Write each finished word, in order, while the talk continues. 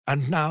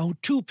And now,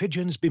 two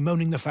pigeons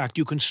bemoaning the fact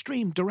you can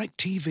stream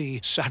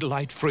DirecTV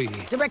satellite-free.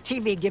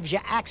 DirecTV gives you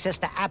access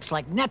to apps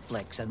like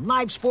Netflix and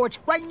live sports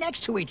right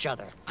next to each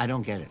other. I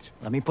don't get it.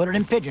 Let me put it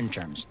in pigeon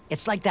terms.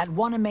 It's like that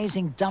one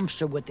amazing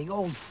dumpster with the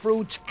old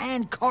fruits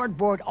and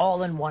cardboard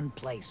all in one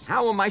place.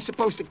 How am I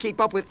supposed to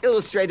keep up with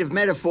illustrative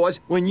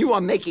metaphors when you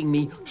are making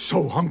me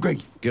so hungry?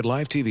 Get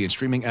live TV and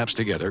streaming apps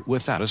together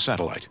without a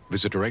satellite.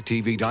 Visit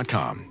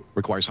DirecTV.com.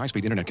 Requires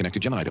high-speed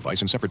internet-connected Gemini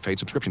device and separate paid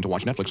subscription to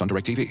watch Netflix on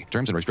DirecTV.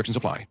 Terms and restrictions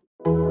apply.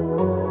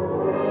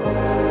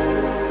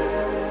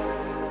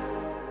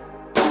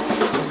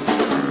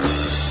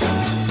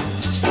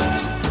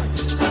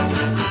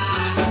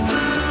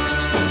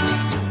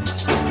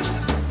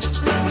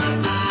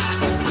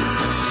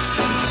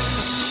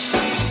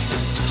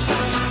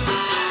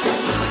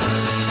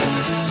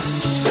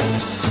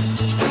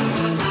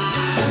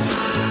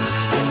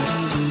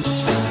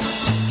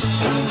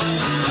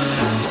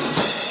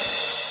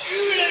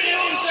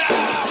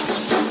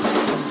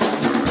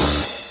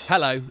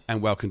 Hello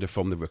and welcome to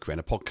From the Rookery,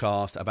 a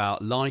podcast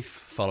about life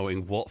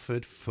following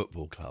Watford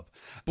Football Club.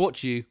 Brought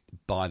to you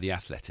by The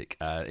Athletic.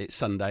 It's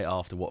Sunday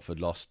after Watford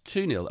lost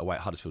 2-0 away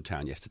at Huddersfield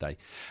Town yesterday.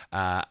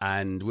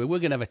 And we're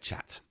going to have a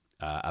chat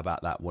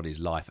about that, what is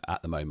life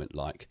at the moment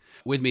like.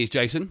 With me is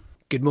Jason.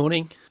 Good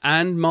morning.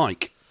 And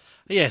Mike.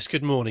 Yes,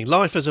 good morning.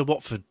 Life as a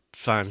Watford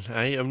fan,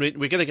 eh? I mean,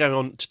 we're going to go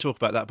on to talk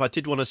about that, but I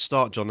did want to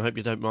start, John, I hope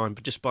you don't mind,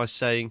 but just by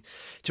saying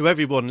to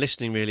everyone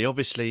listening, really,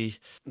 obviously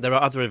there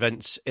are other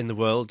events in the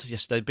world.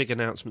 Yesterday, big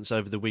announcements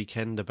over the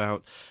weekend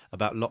about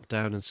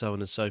lockdown and so on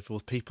and so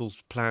forth. People's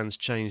plans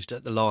changed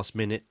at the last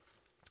minute,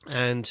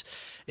 and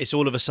it's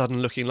all of a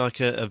sudden looking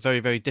like a very,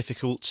 very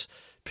difficult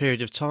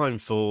period of time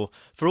for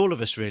all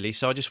of us, really.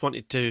 So I just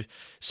wanted to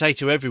say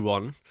to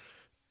everyone,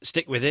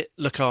 stick with it,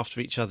 look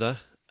after each other.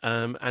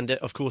 And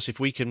of course, if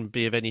we can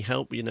be of any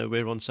help, you know,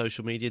 we're on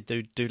social media.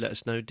 Do let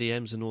us know,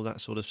 DMs and all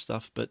that sort of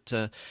stuff. But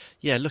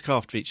yeah, look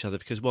after each other,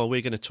 because while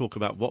we're going to talk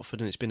about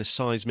Watford, and it's been a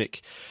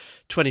seismic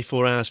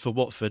 24 hours for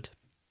Watford,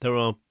 there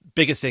are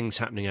bigger things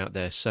happening out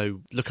there.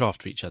 So look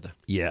after each other.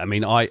 Yeah, I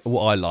mean,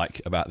 what I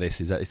like about this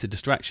is that it's a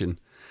distraction.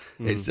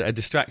 It's a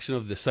distraction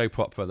of the soap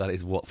opera that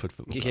is Watford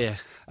Football Club.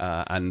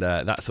 Yeah. And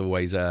that's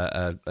always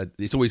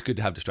it's always good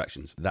to have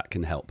distractions. That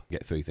can help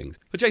get through things.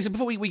 But Jason,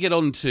 before we get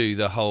on to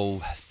the whole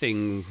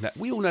thing that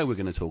we all know we're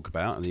going to talk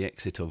about, and the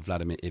exit of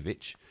Vladimir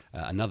Ivic,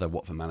 another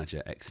Watford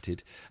manager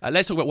exited,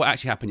 let's talk about what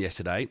actually happened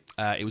yesterday.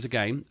 It was a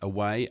game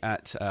away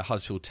at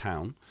Huddersfield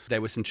Town.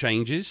 There were some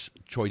changes.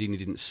 Troy Deeney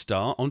didn't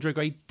start. Andre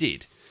Gray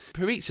did.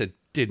 Perica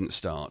didn't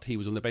start. He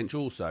was on the bench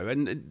also.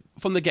 And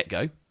from the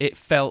get-go, it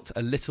felt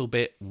a little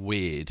bit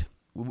weird.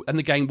 And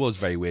the game was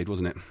very weird,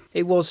 wasn't it?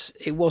 It was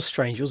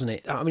strange, wasn't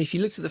it? I mean, if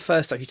you looked at the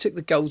first half, you took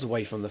the goals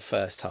away from the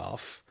first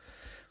half,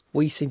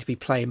 we seem to be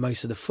playing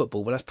most of the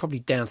football, but that's probably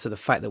down to the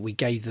fact that we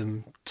gave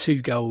them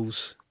 2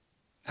 goals,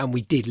 and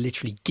we did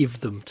literally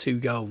give them 2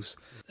 goals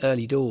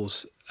early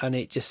doors. And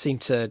it just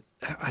seemed to,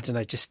 I don't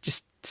know,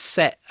 just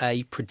set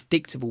a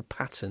predictable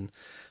pattern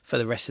for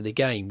the rest of the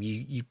game.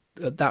 You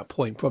at that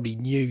point probably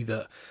knew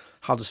that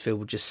Huddersfield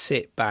would just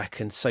sit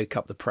back and soak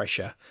up the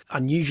pressure.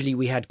 Unusually,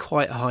 we had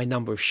quite a high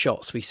number of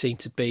shots. We seemed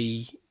to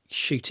be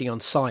shooting on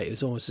sight. It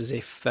was almost as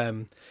if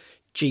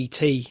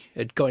GT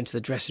had got into the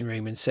dressing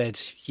room and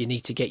said, you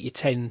need to get your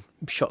 10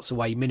 shots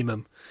away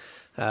minimum.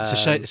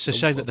 It's a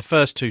shame that the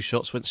first 2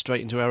 shots went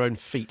straight into our own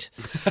feet.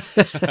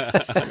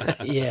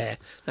 Yeah,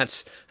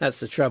 that's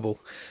the trouble.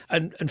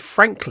 And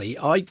frankly,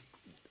 I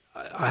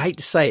hate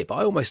to say it, but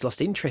I almost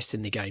lost interest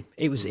in the game.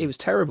 It was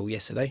terrible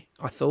yesterday.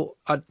 I thought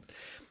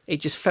it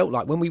just felt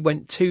like when we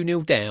went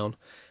 2-0 down,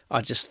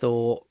 I just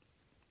thought,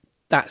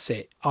 that's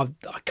it. I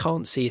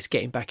can't see us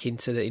getting back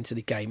into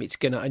the game.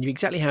 I knew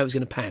exactly how it was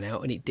going to pan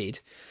out, and it did.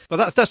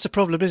 Well, that's the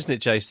problem, isn't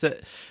it, Jace?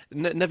 That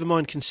never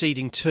mind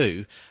conceding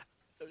 2.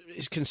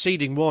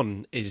 Conceding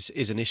 1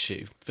 is an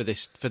issue for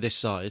this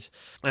side,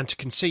 and to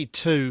concede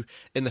 2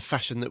 in the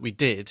fashion that we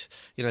did,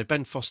 you know,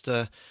 Ben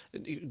Foster,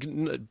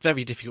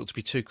 very difficult to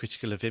be too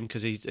critical of him,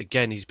 because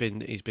he's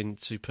been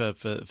superb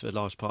for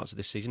large parts of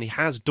this season. He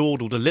has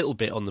dawdled a little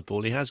bit on the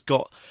ball. He has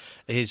got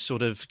his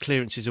sort of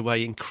clearances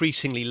away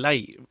increasingly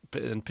late,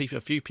 and a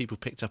few people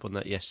picked up on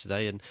that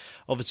yesterday, and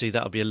obviously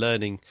that'll be a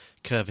learning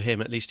curve for him.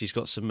 At least he's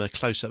got some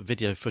close-up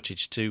video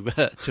footage to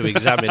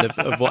examine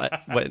of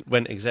what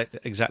went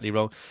exactly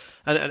wrong.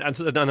 And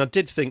I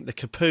did think the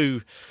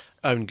Capoue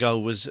own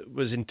goal was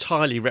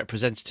entirely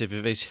representative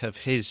of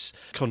his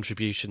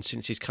contribution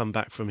since he's come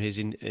back from his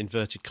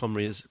inverted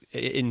commas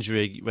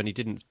injury when he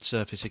didn't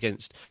surface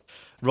against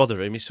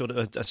Rotherham. He's sort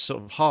of a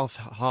sort of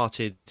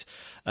half-hearted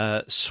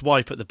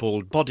swipe at the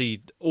ball,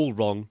 bodied all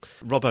wrong.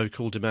 Robbo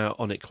called him out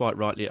on it quite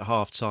rightly at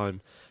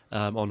half-time.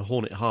 On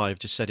Hornet Hive,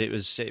 just said it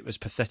was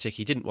pathetic.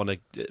 He didn't want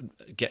to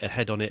get a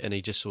head on it, and he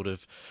just sort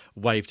of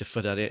waved a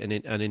foot at it,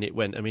 and in it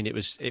went. I mean, it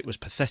was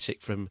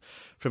pathetic from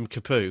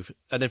Capoue.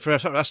 And then for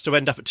us to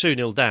end up at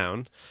 2-0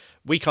 down,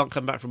 we can't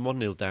come back from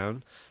 1-0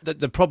 down.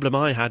 The problem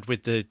I had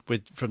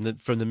from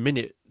the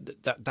minute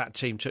that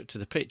team took to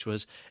the pitch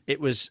was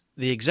it was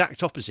the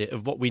exact opposite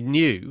of what we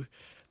knew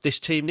this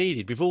team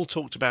needed. We've all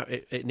talked about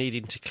it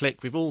needing to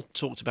click. We've all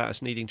talked about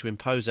us needing to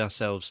impose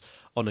ourselves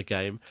on a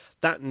game.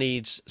 That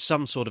needs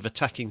some sort of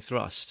attacking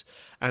thrust.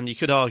 And you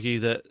could argue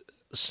that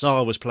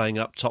Sarr was playing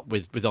up top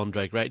with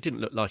Andre Gray. It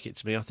didn't look like it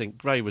to me. I think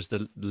Gray was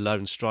the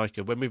lone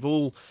striker, when we've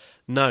all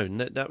known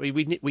that we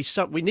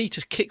need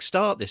to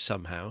kick-start this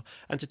somehow.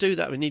 And to do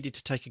that, we needed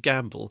to take a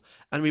gamble.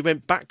 And we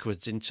went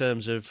backwards in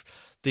terms of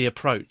the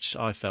approach,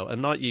 I felt.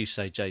 And like you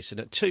say, Jason,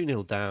 at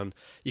 2-0 down,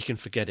 you can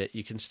forget it.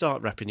 You can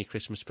start wrapping your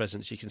Christmas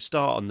presents. You can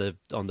start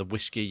on the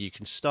whiskey. You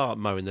can start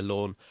mowing the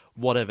lawn,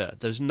 whatever.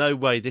 There's no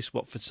way this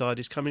Watford side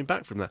is coming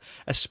back from that,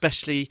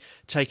 especially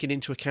taking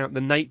into account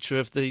the nature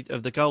of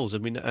the goals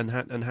and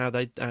how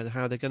they're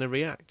going to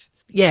react.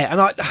 Yeah,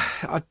 and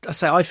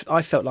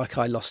I felt like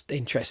I lost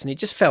interest, and it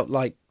just felt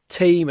like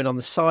team and on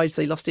the sides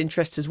they lost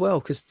interest as well,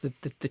 because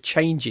the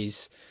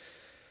changes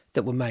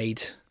that were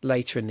made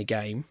later in the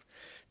game,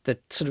 the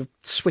sort of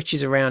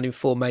switches around in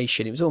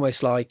formation, it was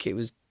almost like it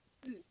was,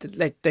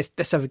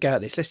 let's have a go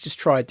at this. Let's just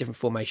try a different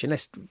formation. Are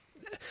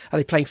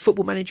they playing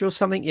Football Manager or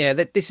something? Yeah,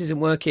 this isn't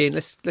working.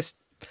 Let's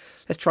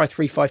try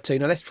 3-5-2.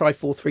 Now let's try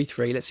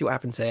 4-3-3. Let's see what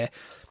happens there.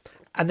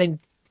 And then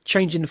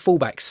changing the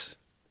fullbacks.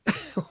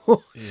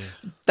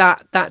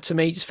 That to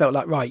me just felt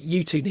like, right,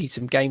 you two need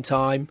some game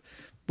time.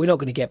 We're not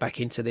going to get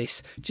back into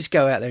this. Just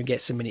go out there and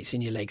get some minutes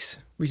in your legs.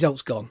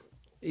 Results gone.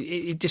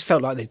 It just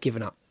felt like they'd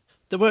given up.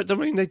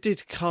 They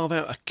did carve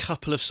out a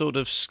couple of sort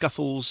of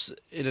scuffles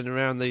in and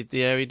around the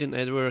area, didn't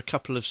they? There were a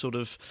couple of sort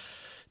of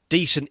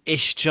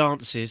decent-ish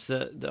chances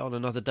that on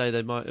another day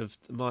they might have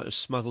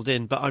smuggled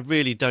in. But I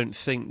really don't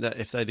think that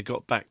if they'd have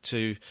got back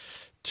to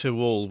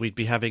 2-2, we'd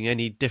be having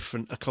any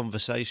different a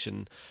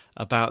conversation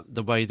about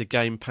the way the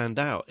game panned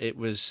out. It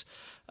was,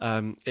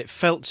 it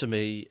felt to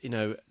me,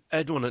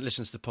 everyone that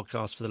listens to the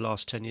podcast for the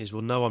last 10 years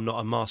will know I'm not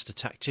a master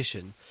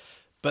tactician,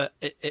 but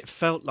it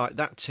felt like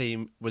that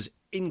team was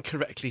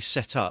incorrectly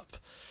set up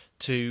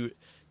to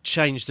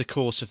change the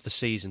course of the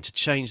season, to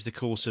change the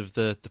course of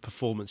the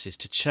performances,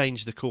 to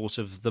change the course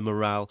of the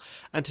morale,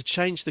 and to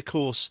change the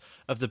course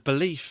of the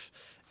belief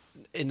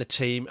in the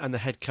team and the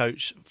head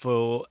coach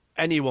for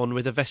anyone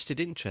with a vested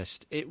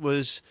interest.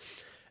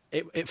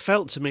 It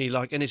felt to me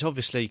like, and it's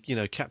obviously,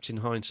 Captain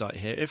Hindsight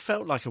here, it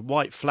felt like a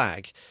white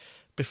flag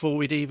before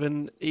we'd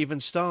even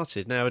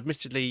started. Now,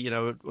 admittedly,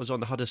 it was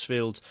on the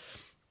Huddersfield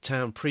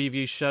Town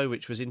preview show,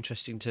 which was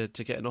interesting to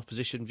get an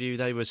opposition view.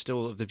 They were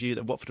still of the view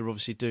that Watford are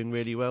obviously doing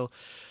really well.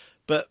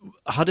 But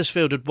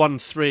Huddersfield had won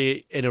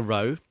 3 in a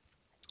row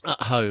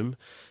at home,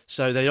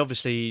 so they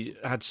obviously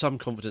had some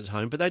confidence at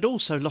home, but they'd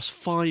also lost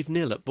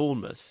 5-0 at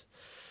Bournemouth.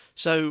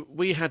 So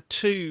we had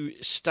 2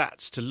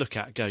 stats to look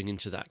at going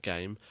into that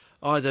game.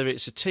 Either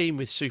it's a team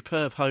with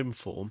superb home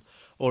form,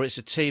 or it's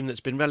a team that's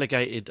been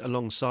relegated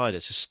alongside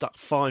us, has stuck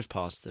 5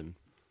 past them.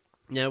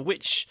 Now,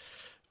 which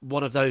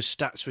one of those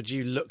stats would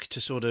you look to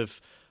sort of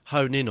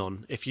hone in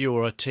on if you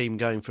were a team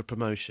going for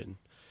promotion?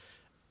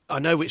 I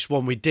know which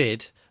one we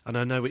did, and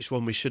I know which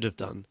one we should have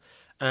done.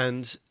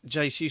 And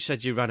Jace, you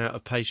said you ran out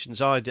of patience.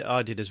 I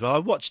did as well. I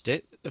watched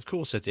it, of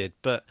course I did,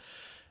 but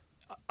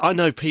I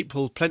know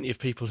plenty of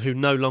people who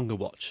no longer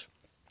watch.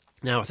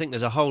 Now, I think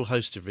there's a whole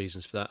host of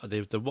reasons for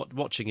that.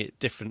 Watching it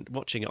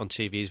on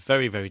TV is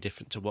very, very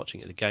different to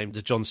watching it at the game.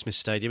 The John Smith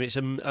Stadium, it's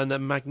a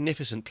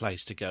magnificent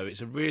place to go.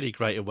 It's a really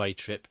great away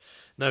trip.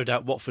 No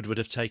doubt Watford would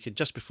have taken,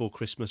 just before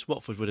Christmas,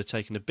 Watford would have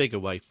taken a big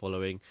away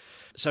following.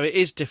 So it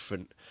is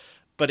different,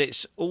 but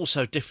it's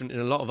also different in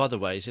a lot of other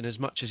ways, in as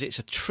much as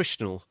it's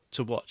attritional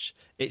to watch.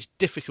 It's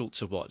difficult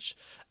to watch,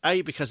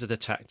 A, because of the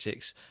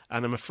tactics,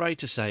 and I'm afraid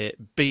to say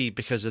it, B,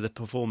 because of the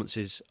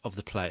performances of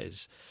the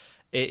players.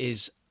 It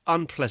is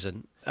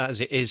unpleasant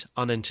as it is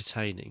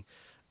unentertaining,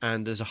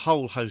 and there's a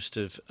whole host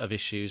of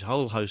issues, a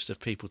whole host of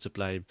people to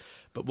blame,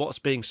 but what's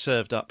being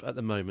served up at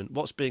the moment,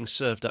 what's being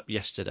served up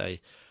yesterday,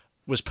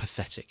 was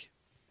pathetic.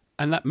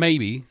 And that may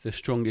be the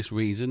strongest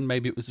reason.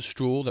 Maybe it was the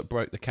straw that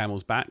broke the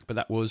camel's back, but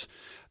that was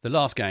the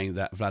last game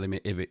that Vladimir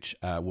Ivic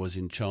was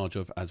in charge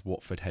of as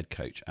Watford head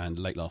coach. And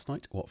late last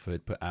night,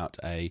 Watford put out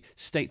a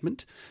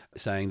statement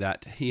saying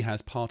that he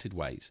has parted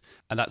ways.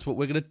 And that's what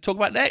we're going to talk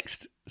about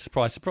next.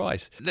 Surprise,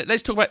 surprise.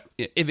 Let's talk about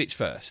Ivic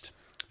first.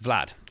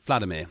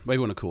 Vladimir, whatever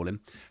you want to call him,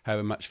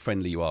 however much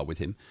friendly you are with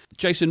him.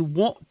 Jason,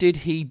 what did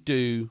he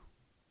do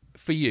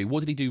for you?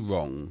 What did he do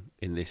wrong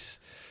in this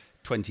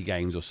 20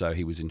 games or so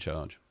he was in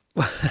charge?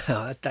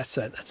 Well, that's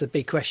a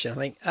big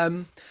question.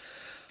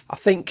 I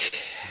think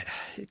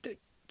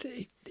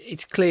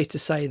it's clear to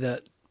say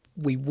that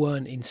we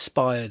weren't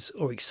inspired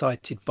or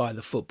excited by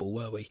the football,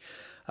 were we?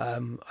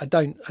 I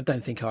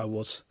don't think I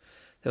was.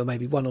 There were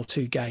maybe 1 or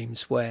 2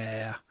 games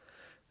where,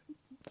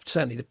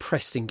 certainly the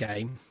Preston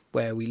game,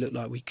 where we looked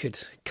like we could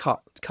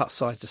cut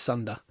sides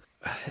asunder.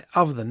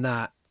 Other than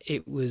that,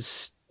 it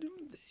was,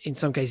 in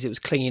some cases it was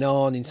clinging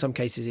on. In some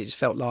cases it just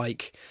felt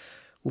like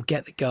we'll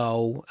get the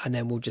goal and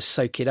then we'll just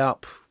soak it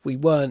up. We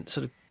weren't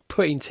sort of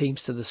putting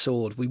teams to the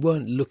sword. We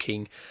weren't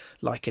looking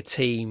like a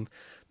team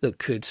that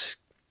could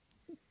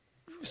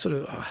sort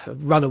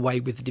of run away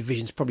with the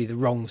division is probably the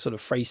wrong sort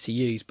of phrase to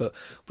use, but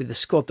with the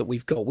squad that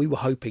we've got, we were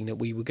hoping that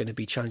we were going to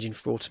be challenging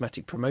for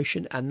automatic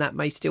promotion, and that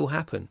may still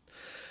happen.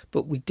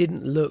 But we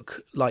didn't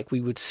look like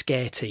we would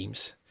scare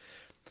teams.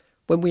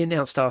 When we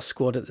announced our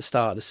squad at the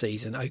start of the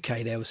season,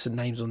 okay, there were some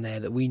names on there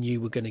that we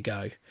knew were going to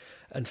go,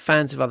 and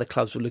fans of other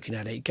clubs were looking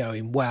at it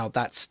going, wow,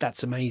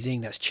 that's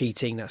amazing, that's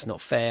cheating, that's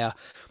not fair.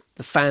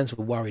 The fans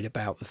were worried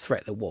about the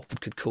threat that Watford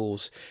could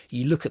cause.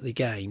 You look at the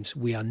games,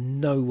 we are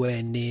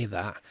nowhere near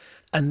that.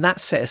 And that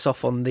set us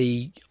off on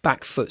the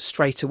back foot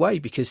straight away,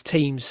 because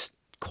teams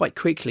quite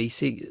quickly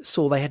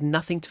saw they had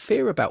nothing to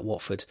fear about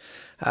Watford.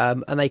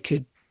 And they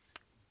could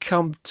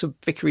come to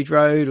Vicarage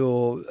Road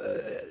or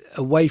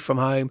away from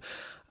home,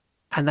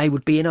 and they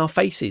would be in our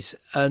faces.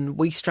 And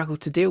we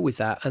struggled to deal with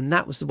that. And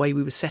that was the way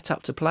we were set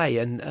up to play.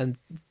 And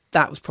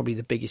that was probably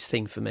the biggest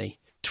thing for me.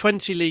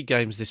 20 league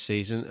games this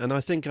season, and I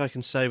think I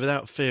can say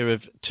without fear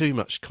of too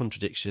much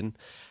contradiction,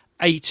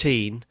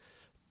 18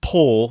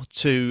 poor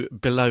to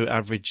below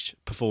average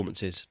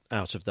performances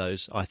out of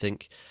those, I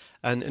think.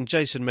 And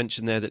Jason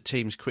mentioned there that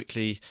teams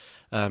quickly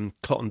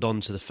cottoned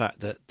on to the fact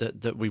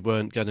that we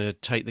weren't going to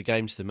take the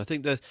game to them. I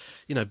think that,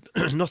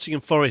 Nottingham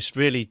Forest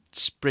really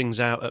springs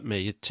out at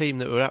me, a team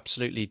that were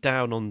absolutely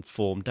down on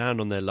form, down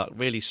on their luck,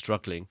 really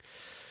struggling.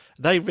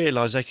 They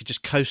realised they could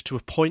just coast to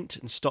a point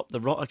and stop the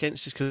rot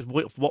against us, because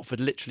Watford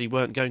literally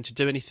weren't going to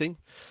do anything.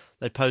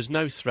 They posed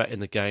no threat in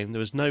the game. There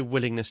was no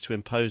willingness to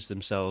impose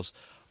themselves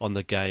on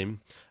the game.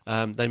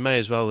 They may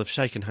as well have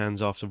shaken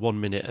hands after 1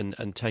 minute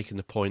and taken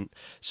the point,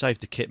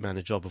 saved the kit man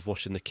a job of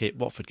washing the kit.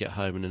 Watford get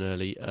home in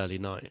an early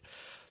night.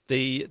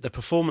 The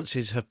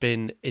performances have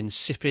been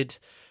insipid,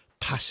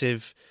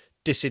 passive,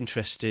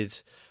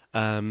 disinterested,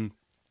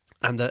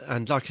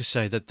 and like I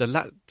say,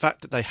 the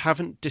fact that they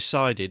haven't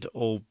decided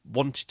or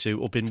wanted to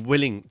or been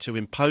willing to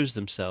impose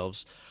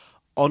themselves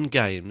on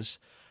games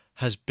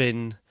has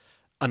been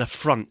an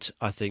affront,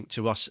 I think,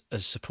 to us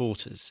as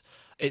supporters.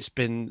 It's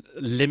been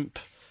limp,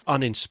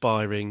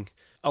 uninspiring.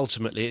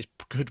 Ultimately, it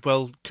could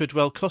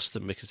well cost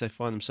them, because they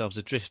find themselves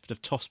adrift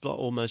of top spot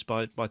almost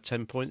by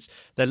 10 points.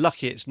 They're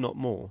lucky it's not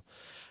more.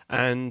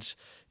 And,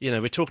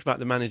 we're talking about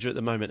the manager at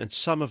the moment, and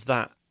some of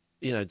that,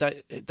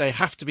 they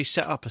have to be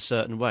set up a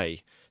certain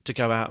way to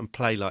go out and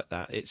play like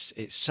that. It's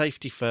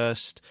safety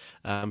first,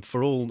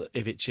 for all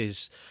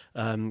Ivic's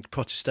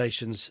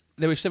protestations.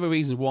 There were several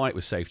reasons why it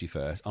was safety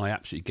first. I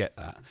absolutely get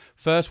that.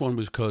 First one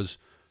was because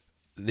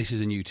this is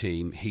a new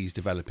team, he's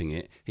developing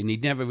it, and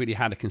he'd never really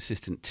had a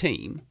consistent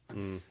team.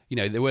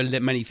 There were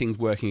many things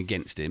working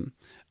against him.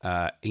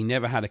 He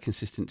never had a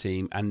consistent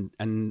team,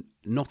 and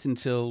not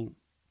until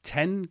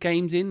 10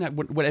 games in,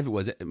 whatever it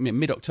was,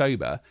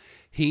 mid-October,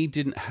 he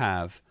didn't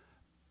have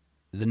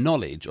the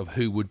knowledge of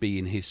who would be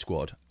in his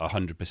squad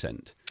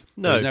 100%.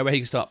 No. There's no way he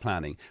could start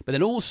planning. But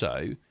then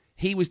also,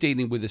 he was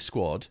dealing with a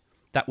squad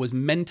that was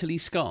mentally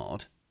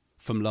scarred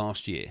from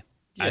last year.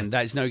 Yeah. And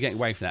there's no getting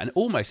away from that. And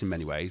almost in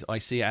many ways, I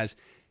see it as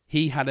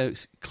he had a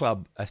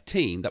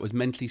team that was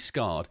mentally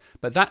scarred,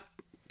 but that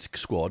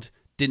squad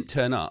didn't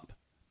turn up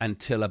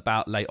until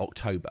about late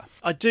October.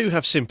 I do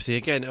have sympathy.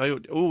 Again, I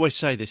always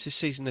say this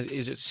season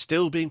is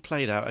still being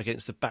played out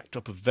against the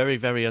backdrop of very,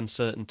 very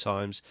uncertain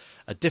times,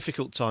 a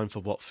difficult time for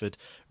Watford,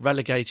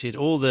 relegated,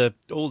 all the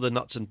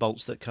nuts and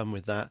bolts that come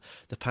with that,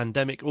 the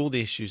pandemic, all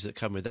the issues that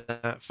come with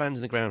that, fans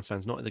in the ground,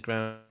 fans not in the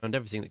ground,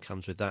 everything that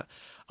comes with that.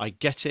 I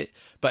get it,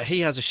 but he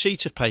has a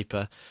sheet of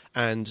paper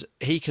and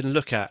he can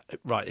look at,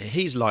 right,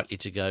 he's likely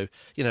to go.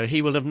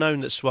 He will have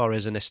known that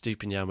Suarez and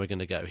Estupiñán were going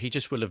to go. He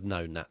just will have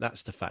known that.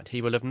 That's the fact. He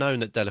will have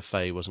known that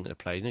Deulofeu wasn't going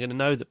to play. He's going to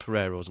know that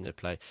Pereira wasn't going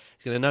to play.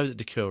 He's going to know that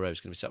Doucouré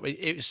was going to be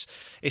set.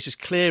 It's as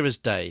clear as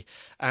day.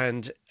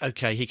 And,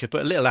 okay, he could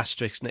put a little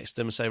asterisk next to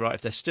them and say, right,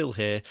 if they're still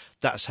here,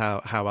 that's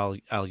how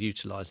I'll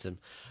utilise them.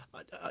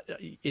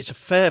 It's a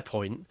fair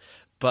point,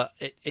 but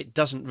it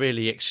doesn't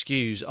really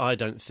excuse, I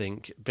don't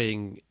think,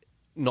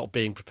 not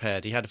being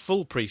prepared. He had a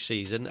full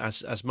pre-season,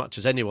 as much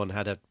as anyone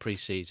had a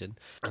pre-season,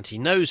 and he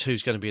knows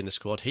who's going to be in the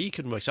squad. He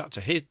can work up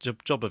to his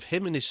job of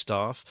him and his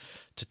staff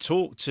to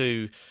talk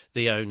to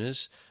the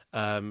owners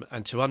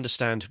and to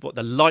understand what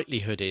the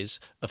likelihood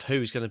is of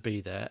who's going to be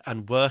there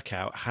and work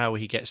out how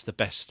he gets the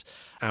best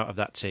out of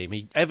that team.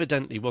 He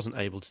evidently wasn't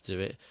able to do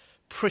it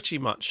pretty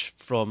much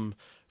from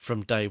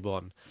day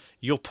one.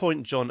 Your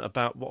point, John,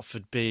 about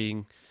Watford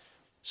being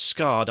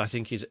scarred, I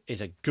think is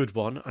a good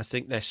one. I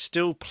think they're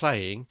still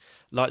playing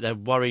like they're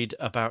worried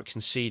about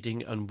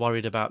conceding and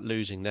worried about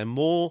losing. They're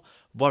more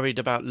worried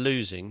about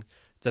losing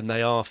than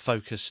they are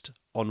focused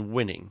on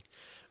winning,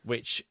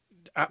 which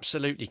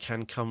absolutely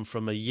can come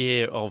from a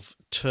year of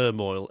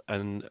turmoil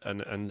and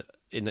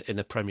in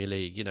the Premier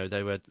League.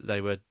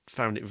 They were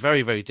found it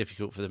very, very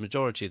difficult for the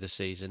majority of the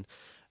season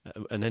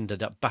and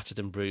ended up battered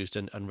and bruised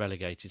and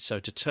relegated. So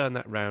to turn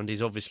that round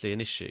is obviously an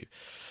issue.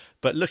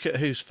 But look at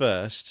who's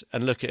first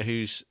and look at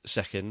who's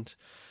second.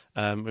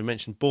 We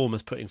mentioned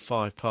Bournemouth putting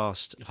 5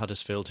 past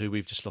Huddersfield, who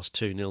we've just lost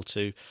 2-0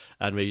 to,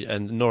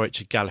 and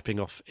Norwich are galloping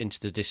off into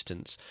the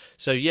distance.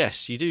 So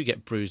yes, you do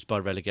get bruised by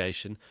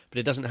relegation, but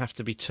it doesn't have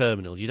to be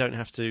terminal. You don't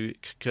have to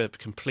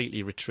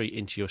completely retreat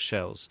into your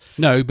shells.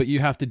 No, but you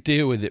have to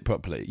deal with it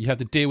properly. You have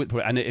to deal with it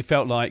properly. And it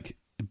felt like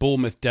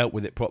Bournemouth dealt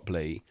with it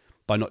properly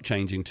by not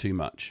changing too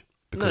much.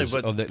 Because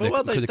they've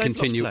lost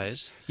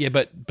players. Yeah,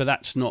 but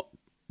that's not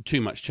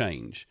too much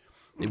change.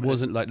 It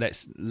wasn't like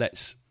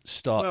let's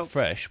start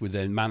fresh with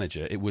their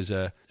manager. It was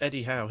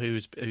Eddie Howe,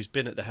 who's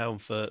been at the helm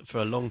for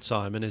a long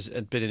time and has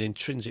been an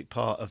intrinsic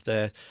part of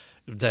their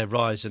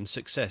rise and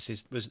success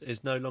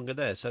is no longer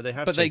there. So they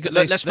have. But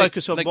let's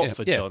focus on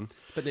Watford, John.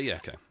 But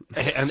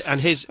okay. And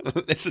his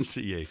listen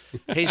to you.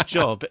 His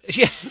job,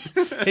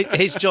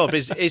 his job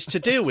is to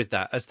deal with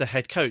that as the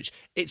head coach.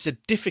 It's a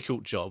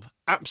difficult job,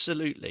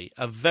 absolutely,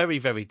 a very,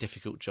 very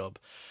difficult job.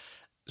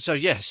 So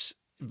yes,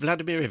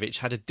 Vladimir Ivic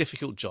had a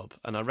difficult job,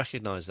 and I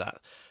recognise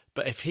that.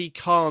 But if he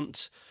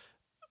can't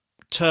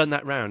turn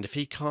that round, if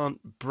he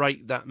can't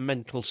break that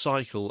mental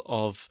cycle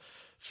of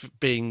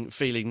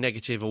feeling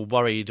negative or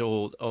worried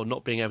or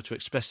not being able to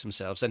express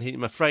themselves, then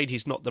I'm afraid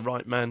he's not the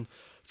right man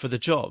for the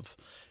job.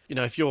 You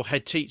know, if your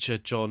head teacher,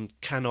 John,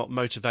 cannot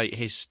motivate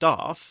his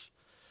staff,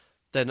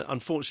 then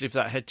unfortunately for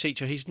that head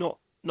teacher, he's not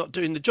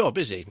doing the job,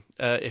 is he?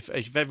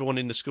 If everyone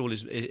in the school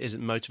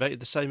isn't motivated,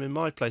 the same in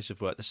my place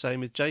of work, the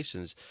same with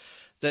Jason's.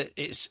 That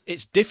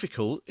it's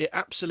difficult. It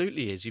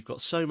absolutely is. You've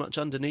got so much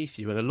underneath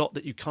you and a lot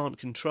that you can't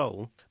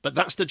control. But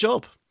that's the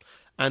job,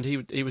 and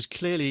he was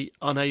clearly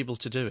unable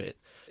to do it.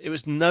 It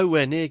was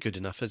nowhere near good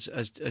enough,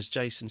 as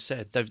Jason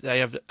said. They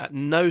have at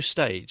no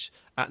stage,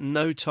 at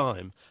no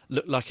time,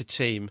 looked like a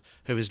team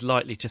who is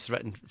likely to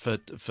threaten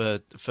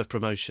for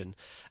promotion.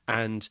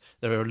 And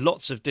there are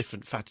lots of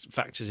different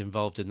factors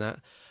involved in that.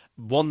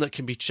 One that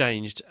can be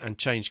changed and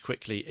changed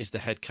quickly is the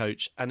head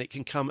coach, and it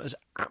can come as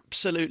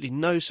absolutely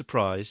no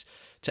surprise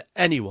to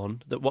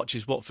anyone that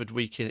watches Watford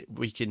week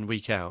in,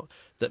 week out,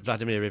 that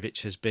Vladimir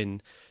Ivic has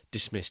been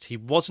dismissed. He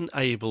wasn't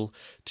able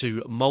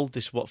to mould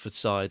this Watford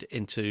side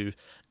into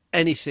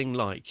anything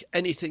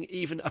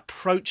even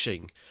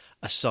approaching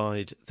a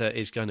side that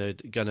is going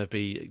to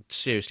be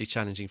seriously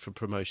challenging for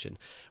promotion.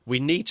 We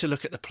need to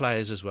look at the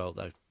players as well,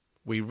 though.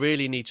 We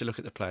really need to look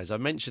at the players. I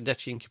mentioned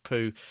Etienne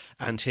Capoue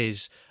and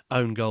his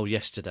own goal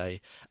yesterday,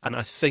 and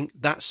I think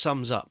that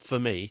sums up, for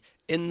me,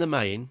 in the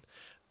main,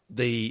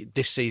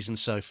 this season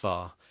so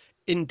far.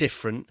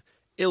 Indifferent,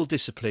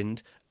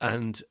 ill-disciplined,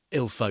 and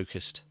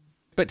ill-focused.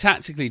 But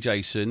tactically,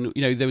 Jason,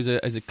 you know, there was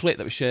a clip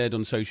that was shared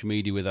on social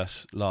media with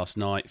us last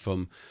night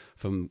from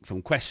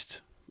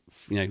Quest,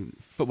 you know,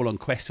 Football on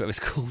Quest, whatever it's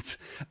called,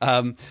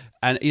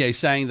 and you know,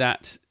 saying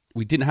that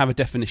we didn't have a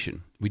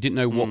definition. We didn't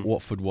know what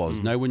Watford was.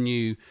 No one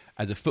knew,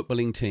 as a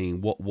footballing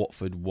team, what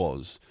Watford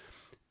was.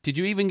 Did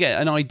you even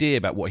get an idea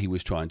about what he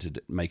was trying to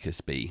make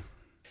us be?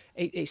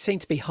 It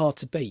seemed to be hard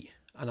to beat,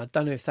 and I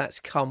don't know if that's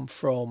come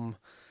from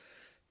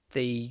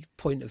the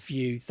point of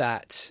view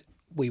that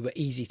we were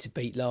easy to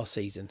beat last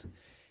season.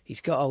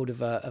 He's got hold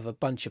of a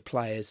bunch of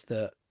players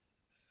that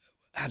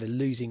had a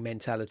losing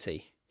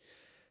mentality,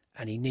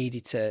 and he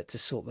needed to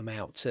sort them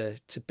out, to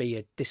be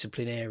a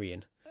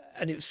disciplinarian.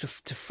 And it was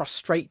to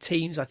frustrate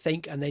teams, I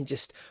think, and then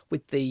just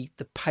with the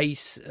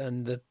pace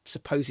and the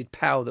supposed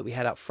power that we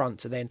had up front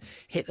to then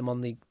hit them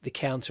on the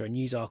counter and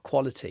use our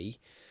quality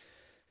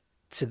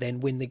to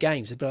then win the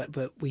games.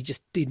 But we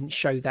just didn't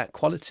show that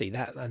quality.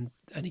 And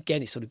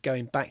again, it's sort of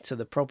going back to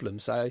the problem.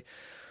 So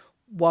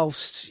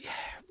whilst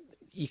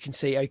you can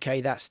see, okay,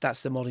 that's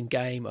the modern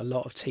game, a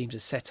lot of teams are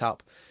set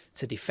up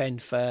to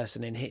defend first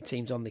and then hit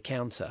teams on the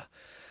counter.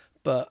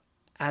 But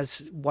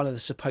as one of the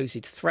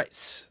supposed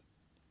threats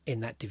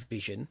in that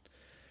division,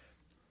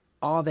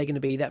 are there going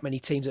to be that many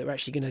teams that are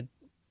actually going to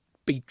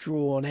be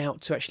drawn out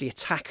to actually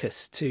attack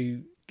us,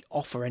 to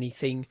offer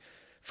anything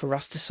for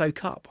us to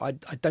soak up? I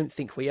don't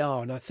think we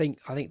are, and I think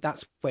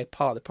that's where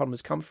part of the problem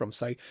has come from.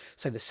 So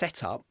the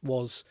setup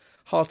was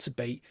hard to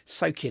beat,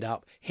 soak it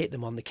up, hit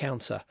them on the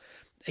counter.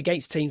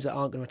 Against teams that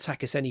aren't going to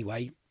attack us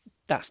anyway,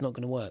 that's not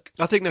going to work.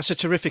 I think that's a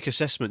terrific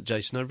assessment,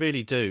 Jason. I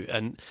really do,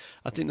 and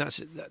I think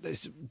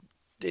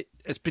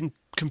it's been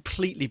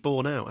completely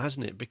borne out,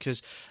 hasn't it?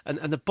 Because and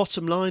the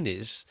bottom line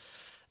is,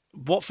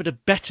 Watford are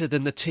better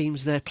than the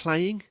teams they're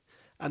playing,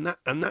 and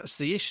that's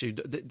the issue.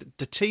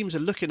 The teams are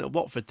looking at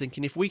Watford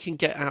thinking, if we can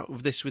get out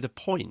of this with a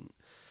point,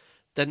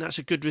 then that's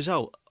a good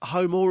result,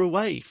 home or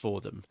away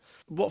for them.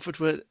 Watford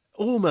were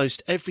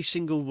almost every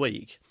single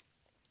week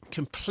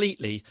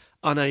completely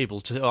unable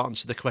to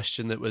answer the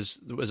question that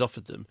was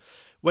offered them.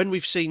 When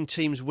we've seen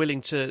teams willing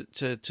to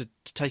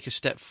take a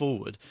step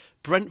forward,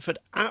 Brentford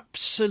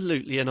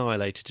absolutely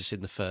annihilated us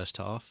in the first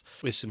half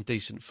with some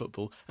decent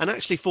football, and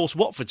actually forced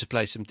Watford to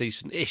play some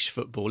decent-ish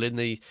football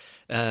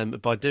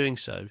by doing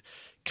so.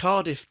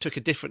 Cardiff took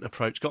a different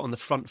approach, got on the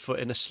front foot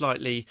in a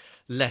slightly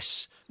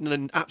less,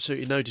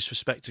 absolutely no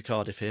disrespect to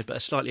Cardiff here, but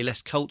a slightly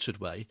less cultured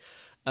way.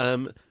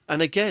 And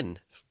again,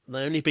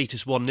 they only beat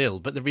us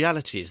 1-0, but the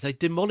reality is they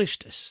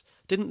demolished us.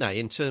 didn't they,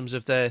 in terms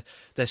of their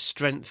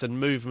strength and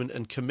movement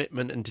and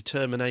commitment and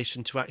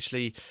determination to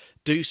actually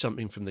do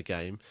something from the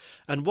game.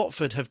 And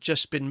Watford have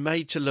just been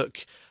made to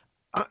look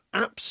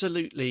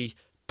absolutely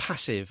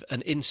passive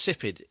and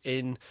insipid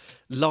in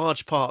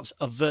large parts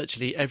of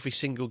virtually every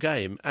single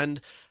game.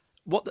 And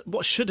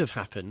what should have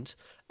happened,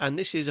 and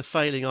this is a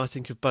failing, I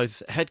think, of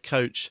both head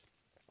coach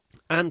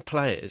and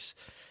players,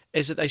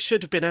 is that they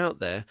should have been out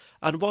there,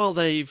 and while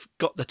they've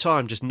got the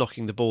time just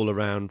knocking the ball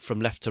around from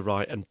left to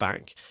right and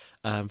back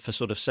for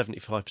sort of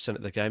 75%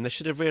 of the game, they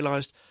should have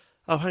realised,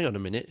 oh, hang on a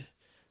minute,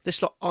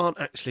 this lot aren't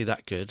actually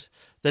that good.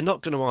 They're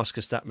not going to ask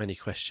us that many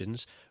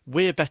questions.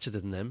 We're better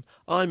than them.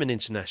 I'm an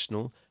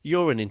international.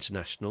 You're an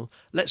international.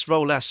 Let's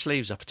roll our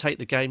sleeves up and take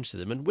the game to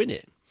them and win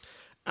it.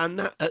 And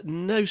that at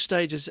no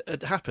stage has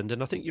happened.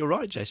 And I think you're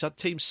right, Jace. Our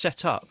team's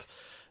set up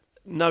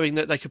knowing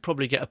that they could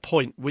probably get a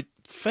point with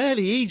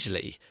fairly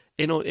easily,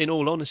 in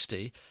all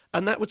honesty,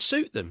 and that would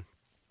suit them.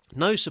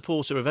 No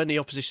supporter of any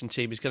opposition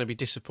team is going to be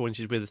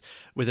disappointed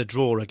with a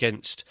draw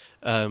against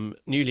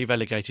newly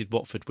relegated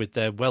Watford with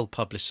their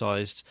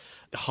well-publicised,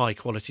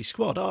 high-quality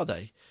squad, are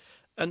they?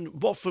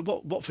 And what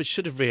Watford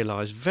should have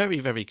realised very,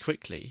 very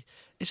quickly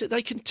is that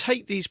they can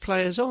take these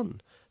players on.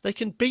 They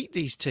can beat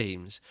these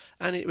teams.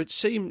 And it would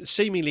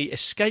seemingly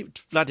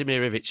escaped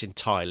Vladimir Ivic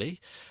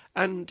entirely,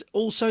 and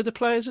also the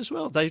players as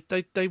well. They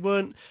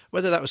weren't,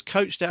 whether that was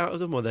coached out of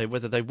them or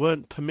whether they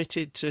weren't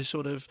permitted to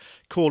sort of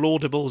call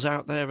audibles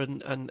out there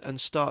and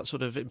start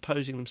sort of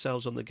imposing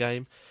themselves on the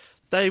game.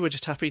 They were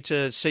just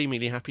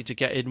seemingly happy to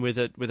get in with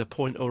a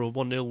point or a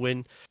 1-0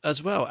 win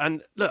as well.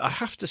 And look, I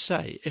have to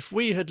say, if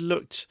we had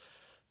looked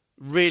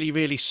really,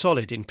 really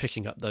solid in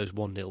picking up those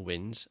 1-0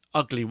 wins,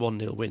 ugly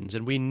 1-0 wins,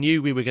 and we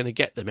knew we were going to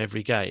get them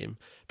every game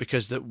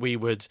because that we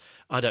would,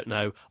 I don't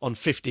know, on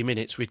 50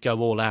 minutes we'd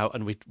go all out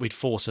and we'd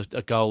force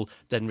a goal,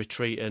 then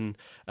retreat and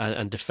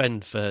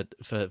defend for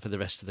the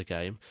rest of the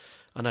game.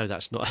 I know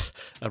that's not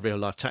a real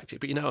life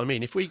tactic, but you know what I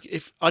mean.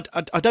 If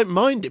I don't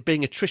mind it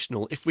being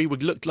attritional if we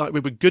would look like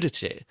we were good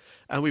at it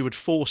and we would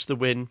force the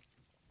win,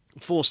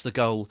 force the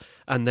goal,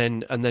 and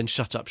then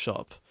shut up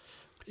shop.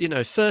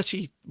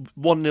 30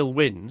 1-0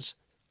 wins,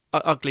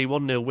 ugly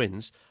 1-0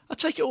 wins, I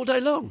take it all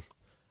day long.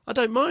 I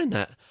don't mind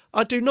that.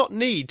 I do not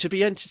need to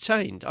be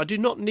entertained. I do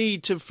not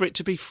need for it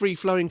to be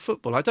free-flowing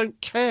football. I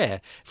don't care.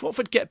 If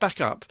Watford get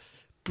back up,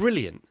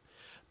 brilliant.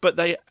 But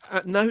they,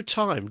 at no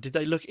time did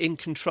they look in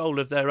control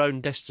of their own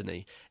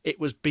destiny.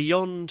 It was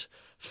beyond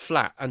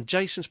flat. And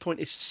Jason's point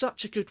is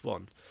such a good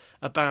one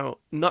about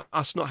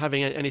us not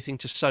having anything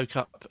to soak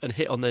up and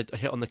hit on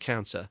the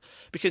counter,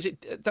 because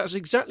that was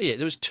exactly it.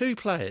 There was two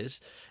players.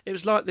 It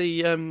was like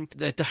the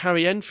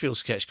Harry Enfield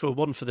sketch called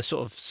One for the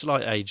sort of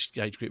slight age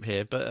group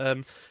here, but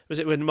was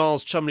it when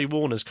Miles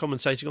Chumley-Warner's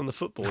commentating on the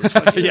football?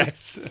 Like,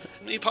 yes.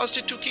 He passed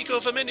it to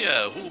Kiko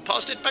Firmino, who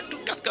passed it back to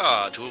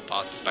Cathcart, who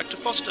passed it back to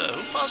Foster,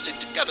 who passed it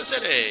to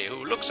Kabasele,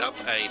 who looks up,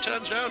 he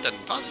turns round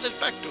and passes it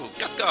back to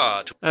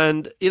Cathcart.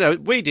 And,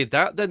 we did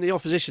that, then the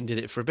opposition did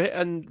it for a bit,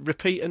 and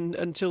repeat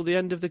until the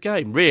end of the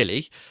game,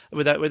 really,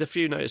 with a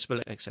few noticeable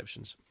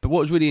exceptions. But what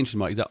was really interesting,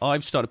 Mike, is that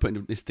I've started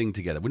putting this thing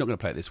together. We're not going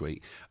to play it this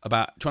week,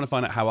 about trying to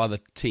find out how other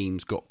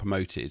teams got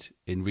promoted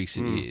in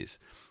recent years.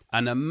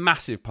 And a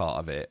massive part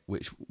of it,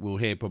 which we'll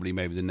hear probably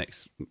maybe in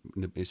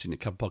a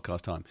couple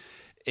podcast time,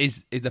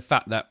 is the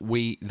fact that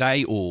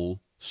they all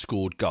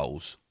scored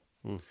goals.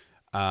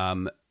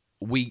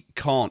 We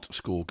can't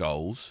score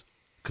goals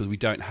because we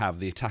don't have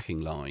the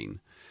attacking line.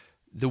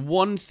 The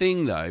one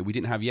thing, though, we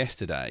didn't have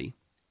yesterday,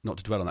 not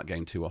to dwell on that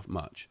game too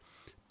much,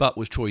 but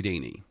was Troy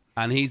Deeney.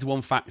 And he's the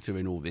one factor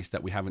in all this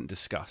that we haven't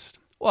discussed.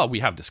 Well,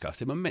 we have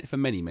discussed him for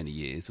many, many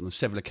years. On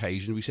several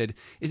occasions, we said,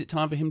 is it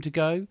time for him to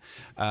go?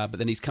 But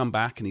then he's come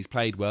back and he's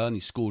played well and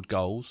he's scored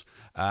goals.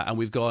 And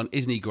we've gone,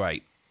 isn't he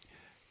great?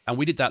 And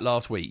we did that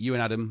last week. You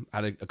and Adam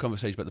had a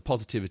conversation about the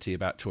positivity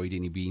about Troy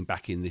Deeney being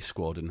back in this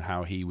squad and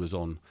how he was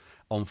on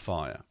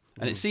fire.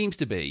 And it seems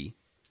to be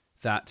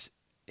that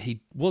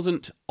he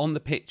wasn't on the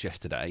pitch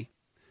yesterday.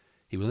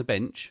 He was on the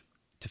bench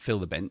to fill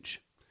the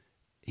bench.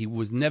 He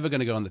was never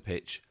going to go on the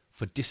pitch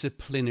for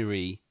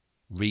disciplinary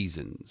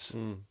reasons.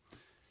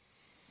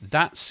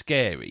 That's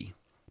scary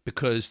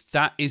because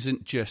that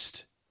isn't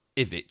just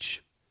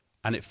Ivic,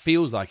 and it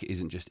feels like it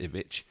isn't just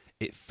Ivic.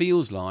 It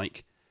feels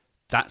like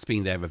that's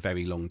been there a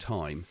very long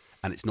time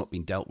and it's not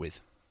been dealt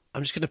with.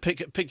 I'm just going to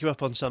pick you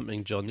up on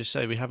something, John. Just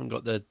say we haven't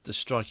got the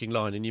striking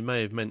line, and you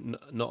may have meant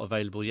not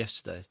available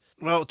yesterday.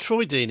 Well,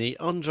 Troy Deeney,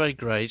 Andre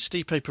Gray,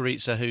 Stipe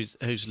Perica,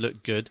 who's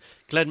looked good,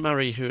 Glenn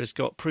Murray, who has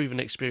got proven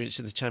experience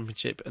in the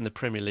Championship and the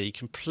Premier League,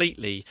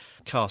 completely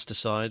cast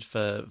aside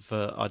for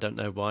I don't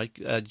know why.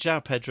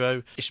 João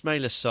Pedro,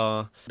 Ismail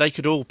Assar, they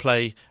could all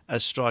play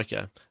as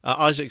striker.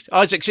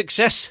 Isaac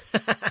Success,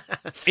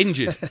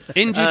 injured,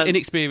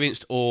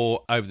 inexperienced,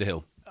 or over the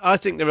hill. I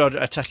think there are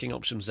attacking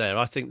options there.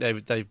 I think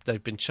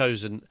they've been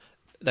chosen.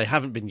 They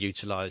haven't been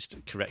utilised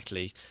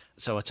correctly,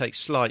 so I take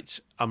slight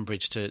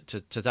umbrage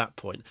to that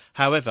point.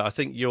 However, I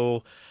think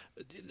your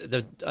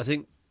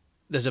Troy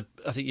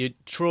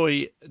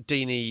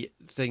Deeney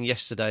thing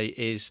yesterday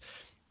is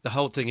the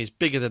whole thing is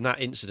bigger than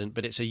that incident,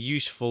 but it's a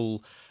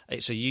useful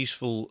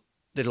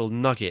little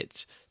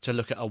nugget to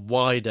look at a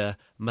wider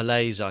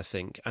malaise, I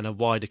think, and a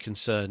wider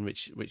concern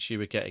which you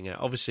were getting at.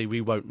 Obviously,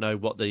 we won't know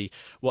what the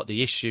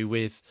issue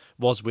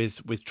was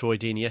with Troy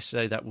Deeney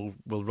yesterday. That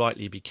will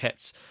rightly be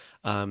kept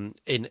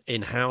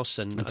in house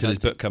and until his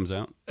book comes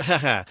out.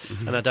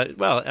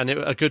 And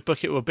a good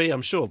book it will be,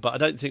 I'm sure. But I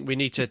don't think we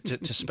need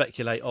to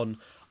speculate on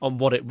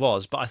what it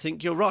was. But I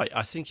think you're right.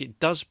 I think it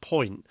does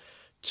point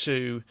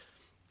to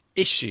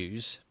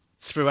issues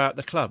throughout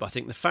the club. I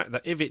think the fact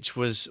that Ivic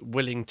was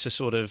willing to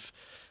sort of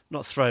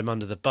not throw him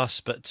under the bus,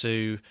 but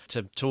to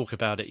talk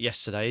about it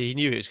yesterday, he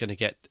knew it was going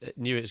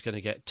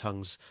to get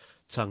tongues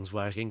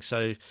wagging.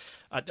 So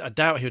I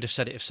doubt he would have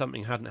said it if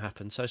something hadn't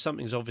happened. So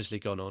something's obviously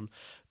gone on.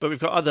 But we've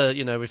got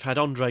we've had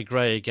Andre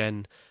Gray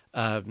again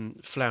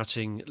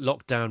flouting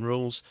lockdown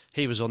rules.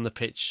 He was on the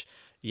pitch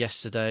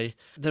yesterday.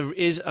 There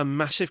is a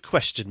massive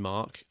question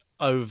mark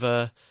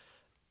over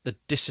the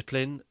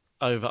discipline,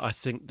 over, I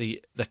think,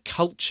 the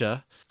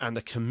culture and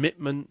the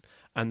commitment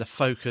and the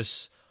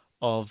focus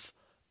of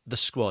the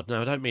squad.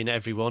 Now, I don't mean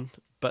everyone,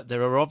 but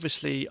there are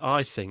obviously,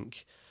 I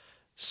think,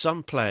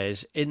 some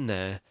players in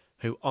there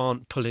who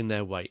aren't pulling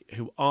their weight,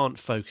 who aren't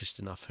focused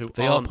enough.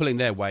 They are pulling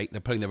their weight. They're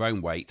pulling their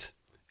own weight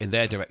in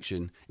their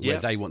direction, where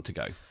they want to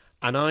go.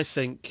 And I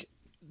think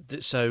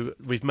that, so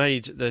we've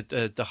made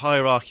the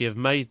hierarchy have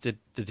made the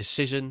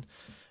decision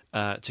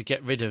to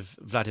get rid of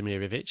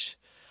Vladimir Ivic.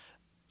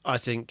 I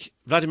think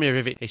Vladimir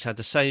Ivic, he's had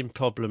the same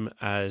problem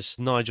as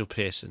Nigel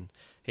Pearson.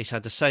 He's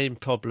had the same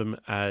problem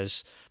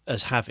as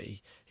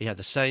Javi. He had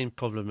the same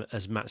problem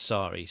as Matt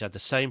Sarri. He's had the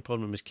same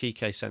problem as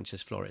Quique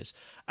Sanchez-Flores.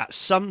 At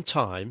some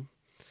time,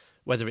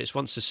 whether it's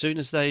once as soon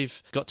as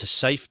they've got to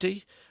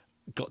safety,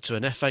 got to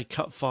an FA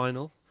Cup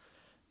final,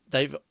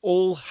 they've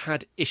all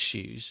had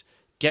issues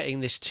getting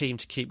this team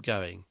to keep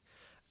going.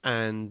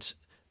 And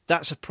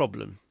that's a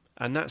problem.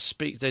 And that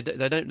speaks.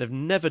 They've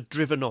never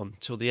driven on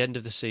till the end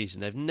of the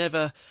season. They've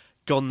never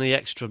gone the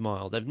extra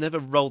mile. They've never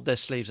rolled their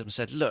sleeves up and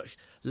said, "Look,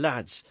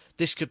 lads,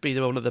 this could be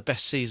one of the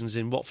best seasons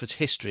in Watford's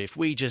history if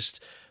we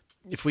just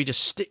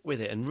stick with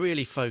it and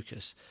really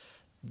focus."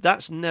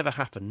 That's never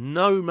happened.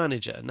 No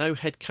manager, no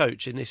head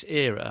coach in this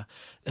era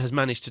has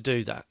managed to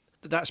do that.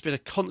 That's been a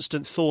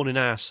constant thorn in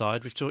our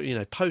side. We've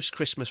talked, post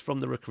Christmas from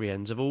the Rookery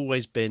ends have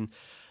always been,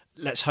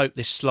 let's hope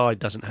this slide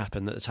doesn't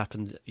happen that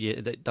happened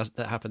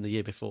the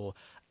year before.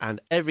 And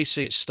every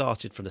season it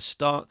started from the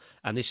start,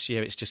 and this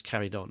year it's just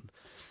carried on.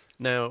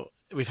 Now,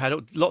 we've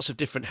had lots of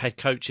different head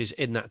coaches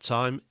in that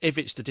time.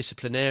 Ivic, the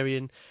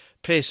disciplinarian,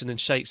 Pearson and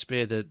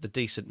Shakespeare, the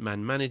decent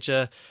man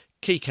manager,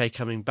 Quique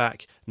coming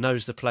back,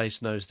 knows the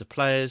place, knows the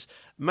players,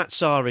 Matt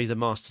Sarri, the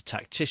master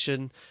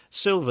tactician,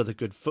 Silva, the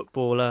good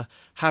footballer,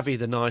 Javi,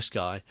 the nice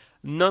guy.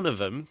 None of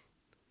them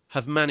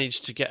have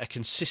managed to get a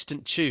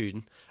consistent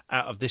tune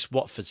out of this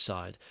Watford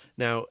side.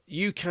 Now,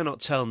 you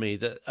cannot tell me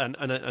that,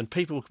 and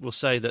people will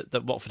say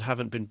that Watford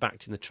haven't been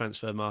backed in the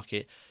transfer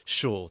market.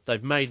 Sure,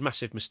 they've made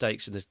massive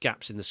mistakes and there's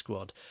gaps in the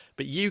squad.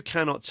 But you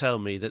cannot tell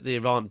me that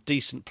there aren't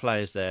decent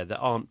players there that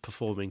aren't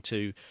performing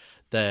to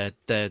the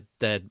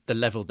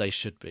level they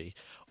should be.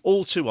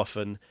 All too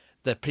often,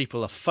 the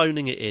people are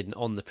phoning it in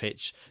on the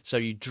pitch. So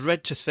you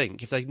dread to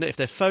think, if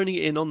they're phoning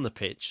it in on the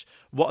pitch,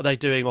 what are they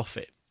doing off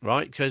it,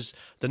 right? Because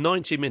the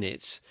 90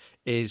 minutes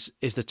is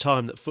the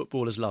time that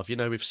footballers love.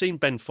 We've seen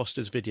Ben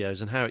Foster's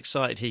videos and how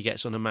excited he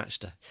gets on a match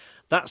day.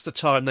 That's the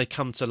time they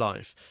come to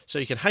life. So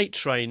you can hate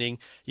training,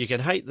 you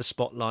can hate the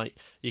spotlight,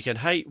 you can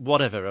hate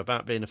whatever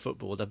about being a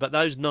footballer, but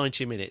those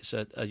 90 minutes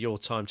are your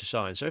time to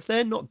shine. So if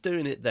they're not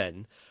doing it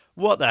then,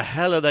 what the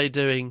hell are they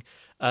doing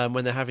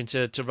when they're having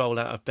to roll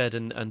out of bed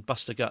and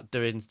bust a gut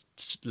doing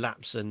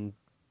laps and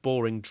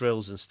boring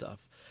drills and stuff?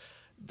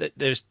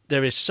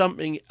 There is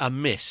something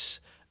amiss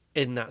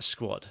in that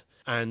squad.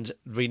 And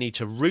we need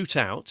to root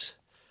out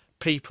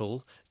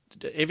people.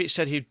 If it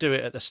said he'd do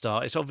it at the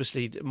start, it's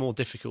obviously more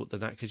difficult than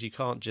that because you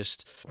can't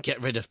just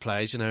get rid of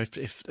players.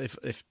 If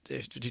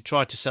you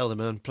try to sell them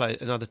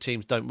and other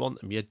teams don't want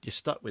them, you're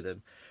stuck with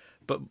them.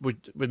 But we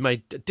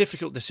made a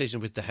difficult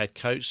decision with the head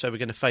coach, so we're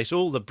going to face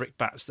all the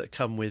brickbats that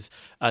come with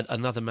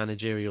another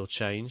managerial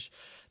change.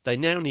 They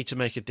now need to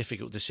make a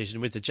difficult decision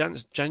with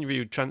the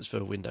January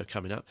transfer window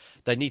coming up.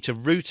 They need to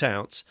root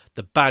out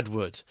the bad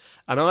wood.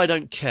 And I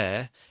don't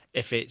care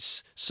if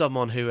it's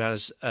someone who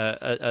has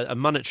a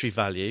monetary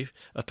value,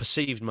 a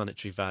perceived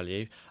monetary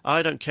value.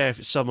 I don't care if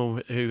it's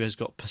someone who has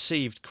got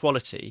perceived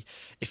quality.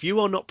 If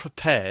you are not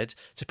prepared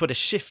to put a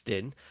shift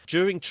in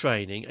during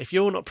training, if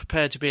you're not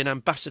prepared to be an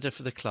ambassador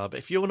for the club,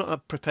 if you're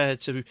not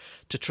prepared to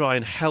try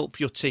and help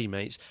your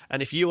teammates,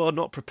 and if you are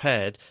not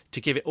prepared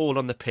to give it all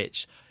on the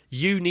pitch,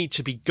 you need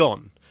to be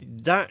gone.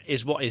 That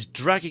is what is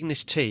dragging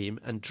this team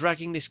and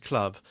dragging this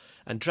club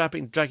and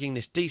dragging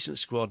this decent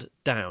squad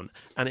down.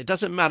 And it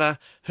doesn't matter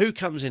who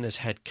comes in as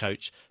head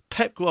coach,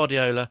 Pep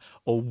Guardiola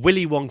or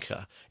Willy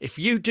Wonka. If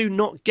you do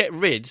not get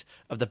rid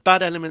of the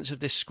bad elements of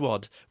this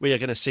squad, we are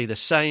going to see the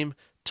same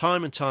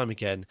time and time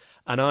again.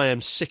 and I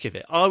am sick of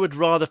it. I would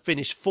rather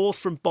finish 4th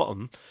from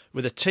bottom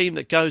with a team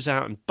that goes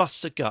out and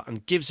busts a gut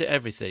and gives it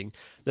everything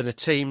than a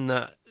team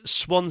that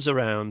swans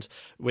around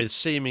with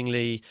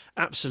seemingly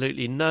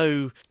absolutely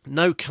no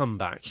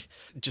comeback,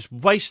 just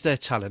wastes their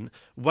talent,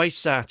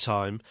 wastes our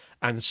time,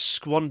 and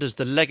squanders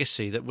the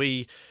legacy that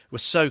we were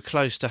so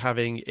close to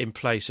having in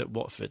place at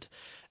Watford.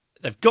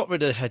 They've got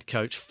rid of the head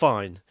coach,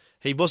 fine.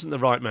 He wasn't the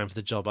right man for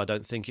the job, I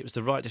don't think. It was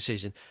the right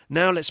decision.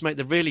 Now let's make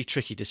the really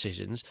tricky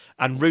decisions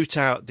and root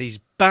out these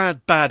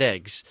bad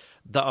eggs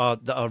that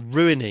are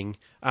ruining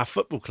our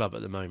football club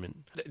at the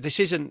moment. This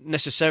isn't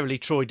necessarily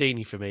Troy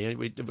Deeney for me.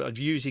 We're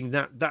using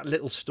that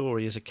little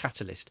story as a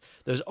catalyst.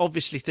 There's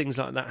obviously things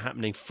like that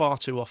happening far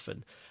too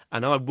often,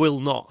 and I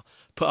will not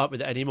put up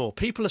with it anymore.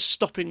 People are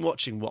stopping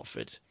watching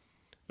Watford,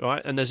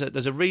 right? And there's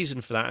a reason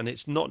for that, and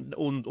it's not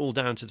all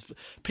down to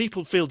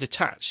people feel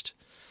detached.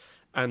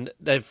 And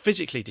they're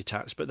physically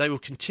detached, but they will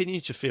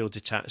continue to feel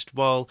detached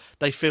while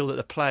they feel that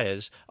the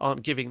players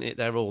aren't giving it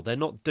their all. They're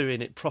not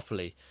doing it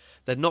properly.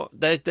 They're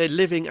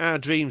living our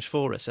dreams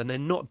for us, and they're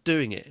not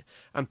doing it.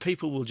 And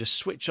people will just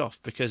switch off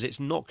because it's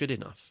not good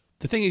enough.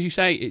 The thing is, you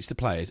say it's the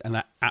players, and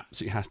that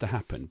absolutely has to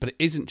happen. But it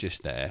isn't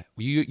just there.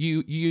 You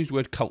use the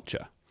word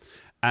culture.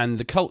 And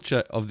the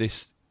culture of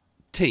this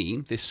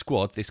team, this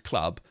squad, this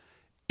club,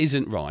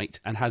 isn't right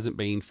and hasn't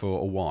been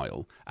for a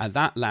while. And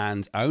that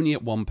lands only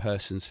at one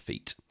person's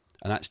feet.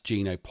 And that's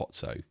Gino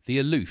Pozzo, the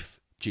aloof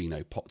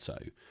Gino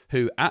Pozzo,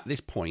 who at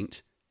this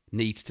point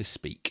needs to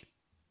speak.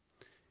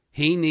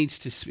 He needs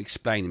to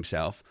explain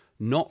himself,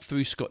 not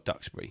through Scott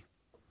Duxbury.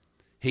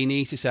 He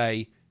needs to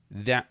say,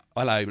 that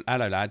hello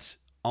lads,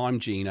 I'm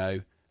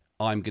Gino,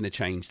 I'm going to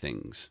change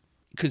things.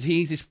 Because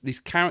he's this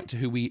character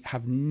who we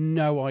have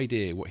no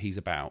idea what he's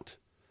about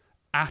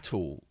at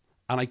all.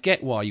 And I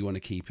get why you want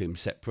to keep him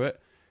separate,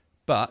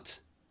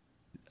 but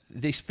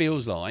this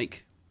feels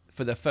like,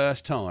 for the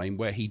first time,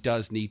 where he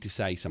does need to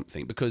say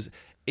something. Because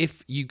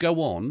if you go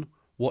on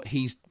what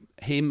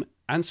him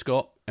and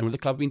Scott and what the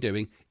club have been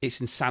doing, it's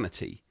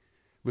insanity.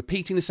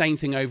 Repeating the same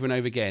thing over and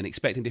over again,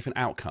 expecting a different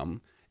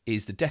outcome,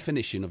 is the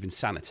definition of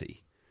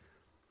insanity.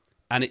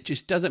 And it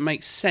just doesn't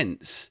make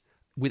sense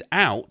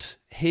without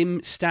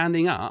him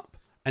standing up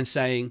and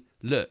saying,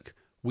 look,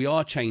 we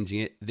are changing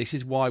it. This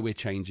is why we're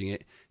changing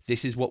it.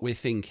 This is what we're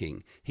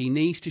thinking. He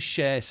needs to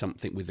share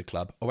something with the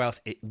club, or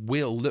else it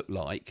will look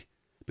like,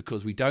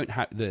 because we don't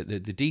have the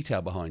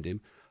detail behind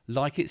him,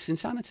 like it's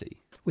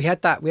insanity. We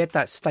had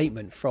that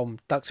statement from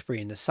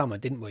Duxbury in the summer,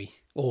 didn't we?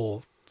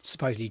 Or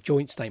supposedly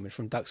joint statement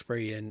from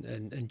Duxbury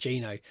and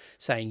Gino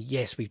saying,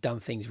 yes, we've done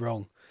things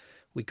wrong.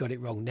 We got it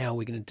wrong. Now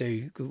we're going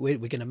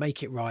to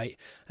make it right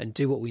and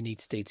do what we need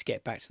to do to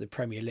get back to the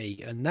Premier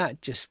League. And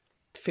that just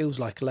feels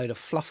like a load of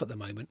fluff at the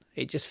moment.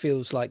 It just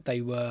feels like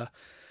they were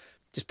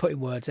just putting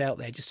words out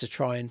there just to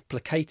try and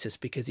placate us,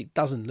 because it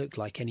doesn't look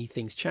like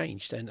anything's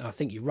changed. And I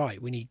think you're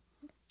right. We need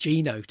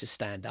Gino to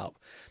stand up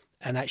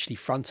and actually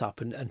front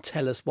up and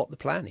tell us what the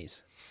plan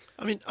is.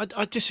 I mean,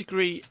 I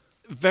disagree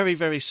very,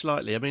 very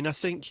slightly. I mean, I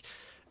think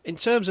in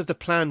terms of the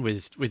plan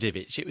with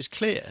Ivic, it was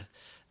clear.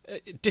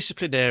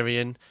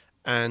 Disciplinarian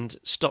and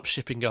stop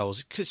shipping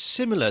goals. Because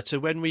similar to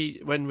when we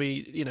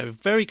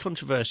very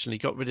controversially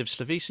got rid of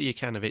Slavisa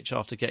Jokanovic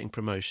after getting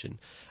promotion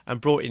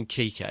and brought in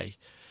Kike.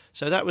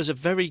 So that was a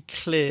very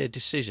clear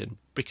decision,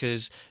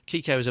 because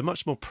Kike was a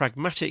much more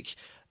pragmatic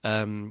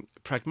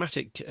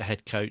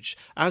head coach,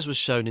 as was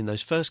shown in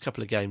those first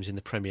couple of games in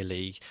the Premier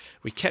League.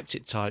 We kept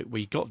it tight,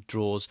 we got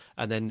draws,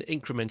 and then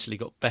incrementally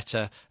got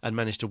better and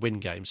managed to win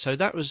games. So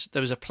there was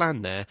a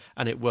plan there,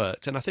 and it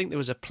worked. And I think there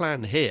was a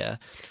plan here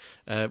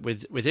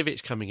with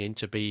Ivic coming in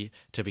to be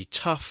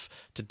tough,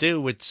 to deal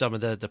with some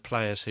of the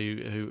players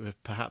who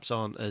perhaps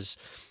aren't as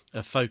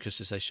focused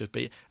as they should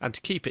be, and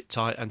to keep it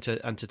tight and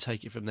to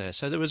take it from there.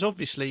 So there was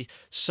obviously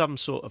some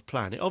sort of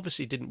plan. It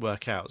obviously didn't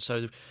work out.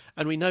 So,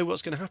 and we know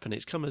what's going to happen.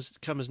 It's come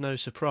as no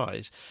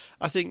surprise.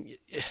 I think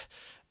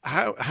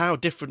how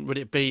different would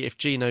it be if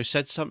Gino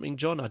said something,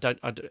 John?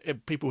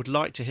 People would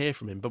like to hear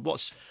from him, but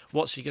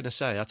what's he going to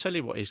say? I'll tell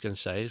you what he's going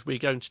to say is we're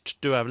going to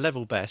do our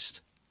level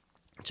best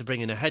to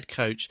bring in a head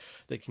coach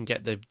that can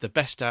get the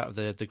best out of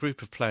the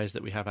group of players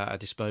that we have at our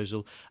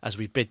disposal as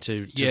we bid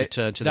to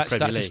return to the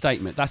Premier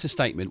League. That's a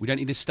statement. We don't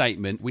need a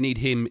statement. We need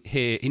him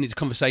here. He needs a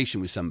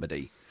conversation with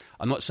somebody.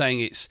 I'm not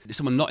saying it's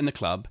someone not in the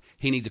club.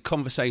 He needs a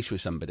conversation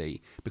with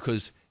somebody,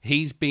 because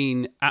he's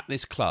been at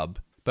this club,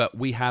 but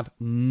we have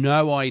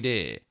no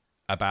idea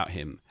about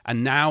him.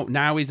 And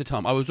now is the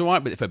time. I was all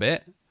right with it for a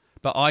bit,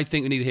 but I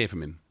think we need to hear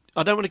from him.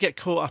 I don't want to get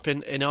caught up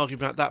in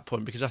arguing about that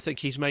point, because I think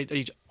he's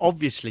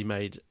obviously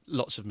made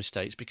lots of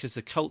mistakes, because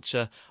the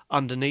culture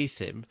underneath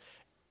him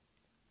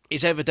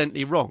is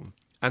evidently wrong.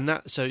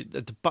 And so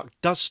the buck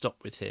does stop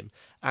with him,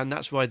 and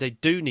that's why they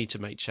do need to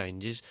make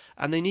changes,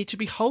 and they need to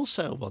be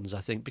wholesale ones, I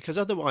think, because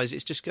otherwise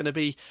it's just going to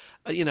be,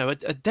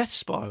 a death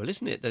spiral,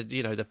 isn't it?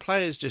 The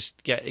players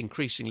just get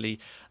increasingly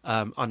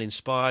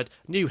uninspired.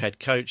 New head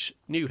coach,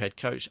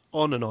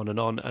 on and on and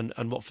on,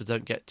 and Watford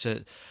don't get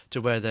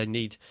to where they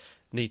need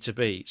to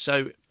be.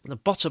 So the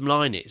bottom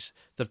line is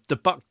the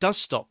buck does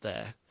stop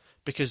there,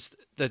 because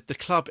the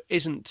club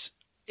isn't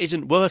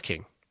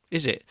working,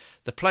 is it?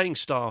 The playing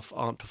staff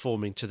aren't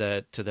performing to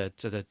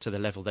the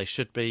level they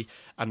should be,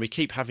 and we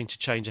keep having to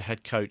change a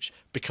head coach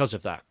because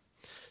of that.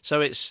 So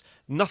it's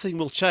nothing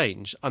will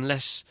change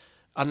unless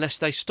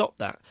they stop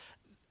that.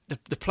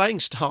 The playing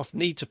staff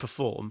need to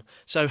perform.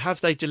 So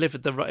have they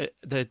delivered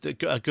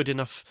a good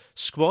enough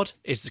squad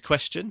is the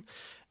question.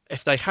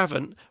 If they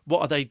haven't,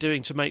 what are they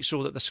doing to make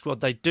sure that the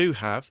squad they do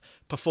have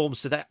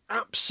performs to their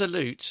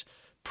absolute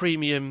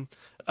premium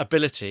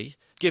ability,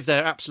 give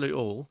their absolute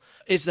all?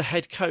 Is the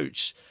head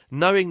coach,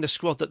 knowing the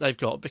squad that they've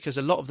got, because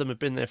a lot of them have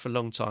been there for a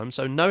long time,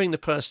 so knowing the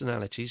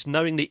personalities,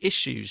 knowing the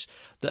issues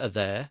that are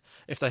there,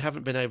 if they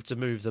haven't been able to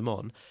move them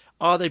on,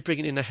 are they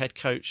bringing in a head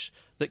coach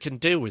that can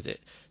deal with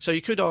it? So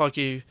you could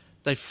argue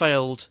they've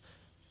failed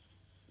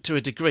to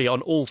a degree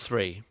on all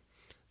three.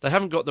 They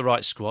haven't got the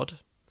right squad.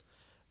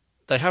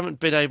 They haven't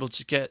been able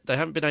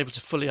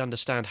to fully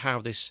understand how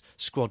this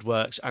squad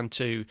works and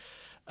to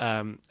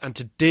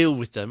deal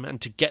with them and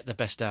to get the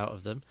best out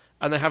of them.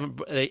 And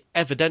they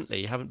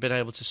evidently haven't been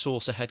able to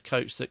source a head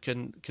coach that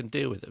can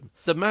deal with them.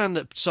 The man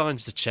that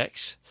signs the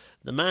checks,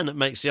 the man that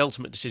makes the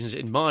ultimate decisions,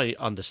 in my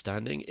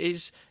understanding,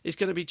 is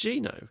going to be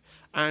Gino.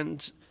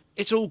 And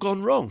it's all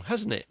gone wrong,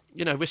 hasn't it?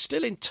 You know, we're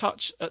still in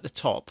touch at the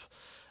top,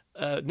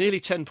 nearly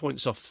 10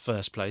 points off the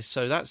first place.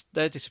 So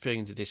they're disappearing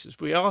into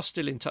distance. We are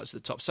still in touch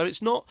at the top. So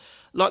it's not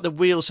like the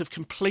wheels have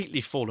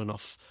completely fallen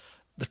off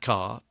the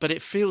car, but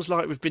it feels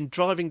like we've been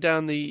driving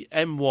down the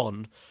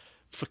M1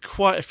 for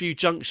quite a few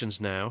junctions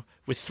now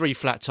with 3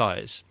 flat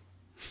tyres.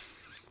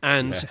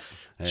 And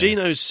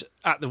Gino's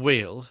at the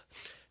wheel.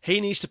 He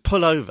needs to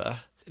pull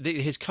over.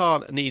 His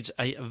car needs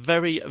a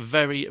very,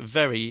 very,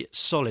 very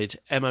solid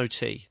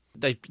MOT.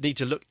 They need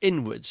to look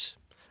inwards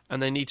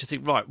and they need to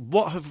think, right,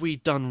 what have we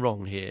done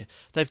wrong here?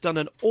 They've done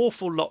an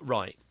awful lot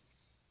right.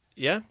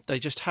 Yeah, they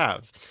just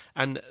have.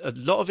 And a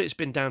lot of it's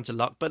been down to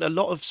luck, but a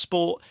lot of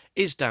sport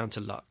is down to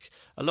luck.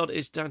 A lot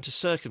is down to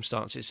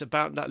circumstances. It's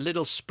about that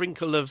little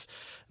sprinkle of,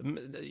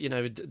 you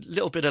know, a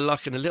little bit of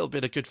luck and a little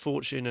bit of good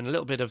fortune and a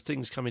little bit of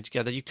things coming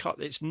together.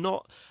 It's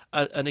not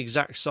an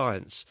exact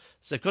science.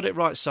 So they've got it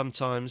right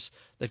sometimes.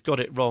 They've got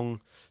it wrong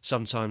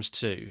sometimes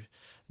too.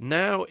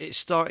 Now it's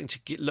starting to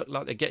look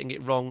like they're getting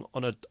it wrong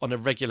on a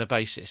regular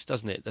basis,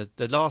 doesn't it?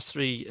 The last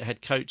 3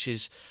 head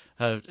coaches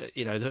have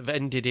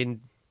ended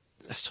in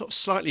a sort of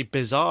slightly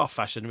bizarre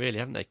fashion, really,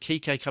 haven't they?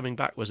 Kike coming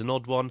back was an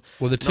odd one.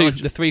 Well, the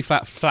 3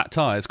 flat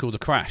tyres called a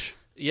crash.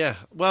 Yeah,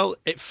 well,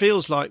 it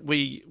feels like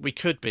we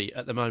could be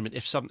at the moment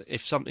if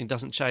something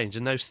doesn't change.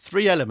 And those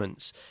 3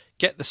 elements: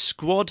 get the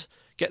squad,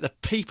 get the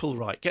people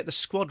right, get the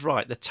squad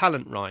right, the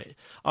talent right.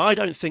 I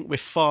don't think we're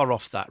far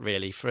off that,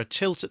 really, for a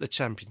tilt at the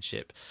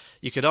Championship.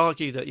 You could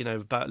argue that, you know,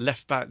 about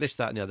left back, this,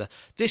 that and the other.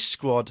 This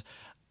squad,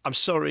 I'm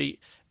sorry,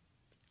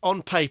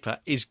 on paper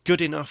is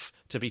good enough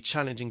to be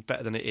challenging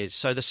better than it is.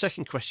 So the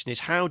second question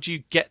is, how do you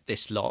get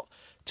this lot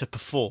to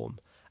perform?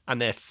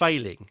 And they're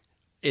failing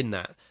in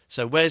that.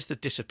 So where's the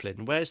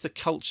discipline? Where's the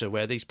culture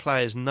where these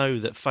players know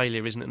that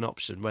failure isn't an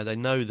option, where they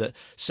know that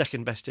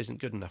second best isn't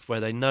good enough, where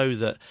they know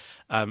that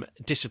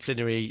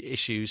disciplinary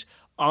issues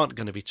aren't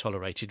going to be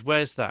tolerated?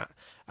 Where's that?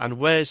 And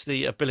where's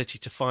the ability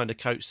to find a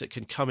coach that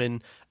can come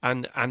in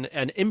and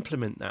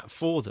implement that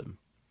for them?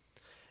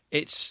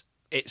 It's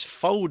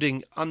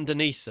folding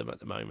underneath them at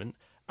the moment,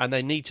 and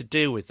they need to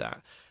deal with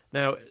that.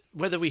 Now,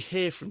 whether we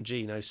hear from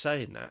Gino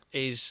saying that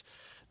it's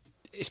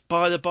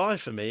by the by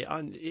for me.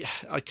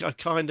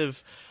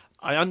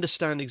 I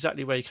understand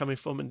exactly where you're coming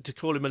from, and to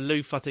call him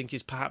aloof, I think,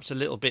 is perhaps a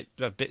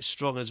bit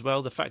strong as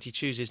well. The fact he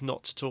chooses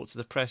not to talk to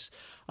the press,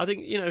 I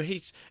think, you know,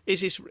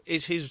 is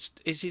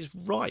his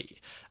right,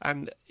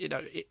 and you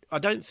know, I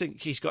don't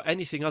think he's got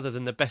anything other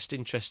than the best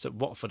interests at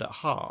Watford at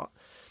heart.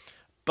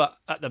 But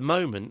at the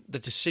moment, the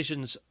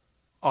decisions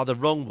are the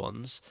wrong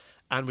ones,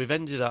 and we've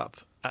ended up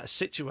at a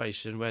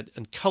situation where,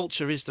 and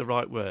culture is the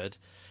right word,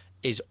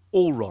 is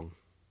all wrong.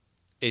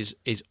 Is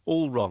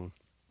all wrong.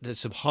 There's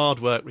some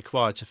hard work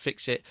required to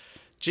fix it.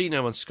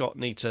 Gino and Scott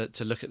need to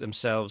look at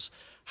themselves,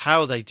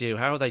 how they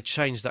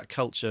change that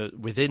culture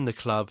within the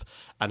club,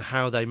 and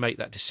how they make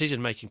that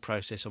decision-making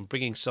process on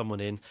bringing someone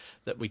in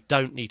that we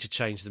don't need to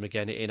change them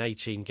again in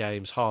 18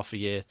 games, half a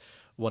year,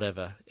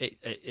 whatever.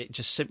 It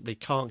just simply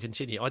can't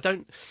continue.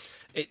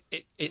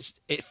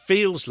 It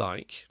feels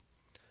like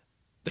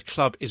the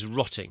club is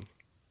rotting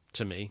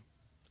to me.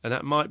 And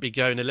that might be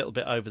going a little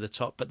bit over the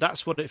top, but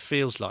that's what it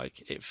feels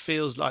like. It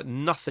feels like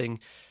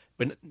nothing.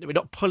 We're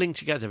not pulling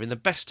together. In the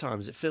best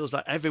times, it feels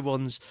like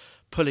everyone's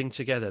pulling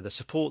together. The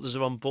supporters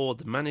are on board.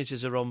 The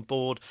managers are on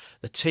board.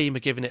 The team are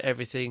giving it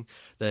everything.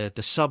 The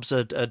subs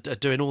are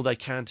doing all they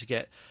can to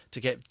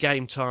get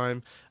game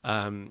time.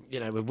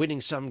 We're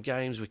winning some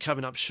games. We're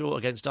coming up short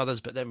against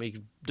others, but then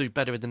we do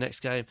better in the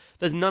next game.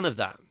 There's none of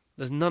that.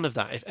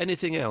 If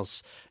anything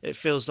else, it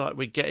feels like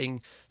we're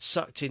getting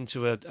sucked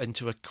into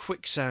a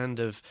quicksand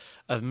of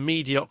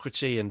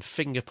mediocrity and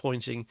finger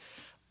pointing,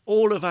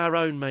 all of our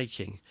own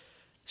making.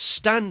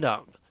 Stand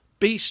up,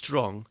 be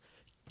strong,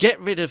 get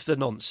rid of the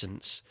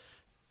nonsense,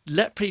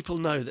 let people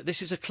know that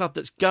this is a club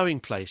that's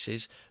going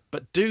places,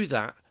 but do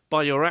that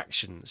by your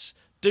actions.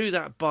 Do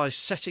that by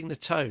setting the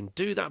tone.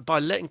 Do that by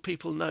letting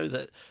people know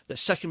that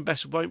second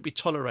best won't be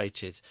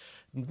tolerated.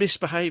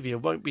 Misbehaviour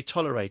won't be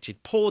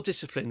tolerated. Poor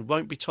discipline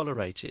won't be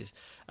tolerated.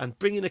 And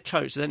bring in a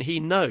coach, then he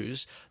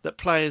knows that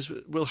players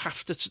will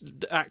have to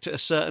act at a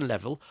certain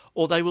level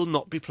or they will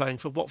not be playing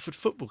for Watford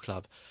Football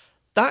Club.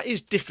 That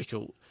is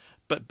difficult,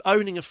 but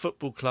owning a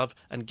football club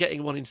and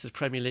getting one into the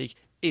Premier League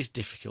is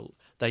difficult.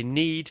 They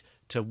need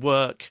to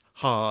work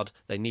hard.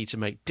 They need to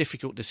make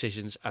difficult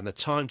decisions, and the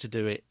time to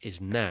do it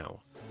is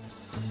now.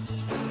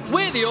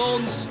 We're the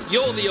Orns,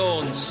 you're the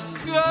Orns.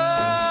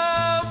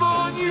 Come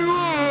on, you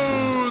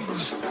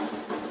Orns!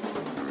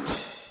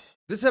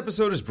 This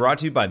episode is brought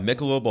to you by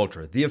Michelob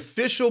Ultra, the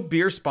official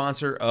beer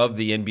sponsor of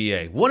the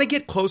NBA. Want to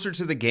get closer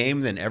to the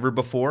game than ever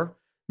before?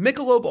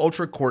 Michelob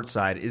Ultra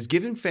Courtside is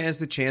giving fans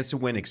the chance to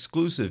win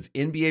exclusive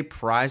NBA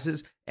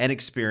prizes and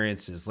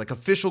experiences like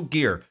official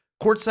gear,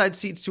 courtside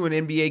seats to an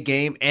NBA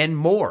game, and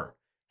more.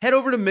 Head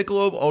over to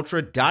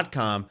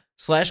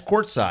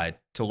MichelobUltra.com/courtside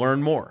to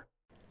learn more.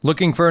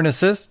 Looking for an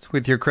assist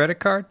with your credit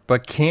card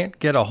but can't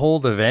get a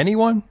hold of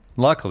anyone?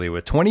 Luckily,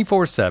 with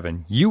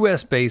 24/7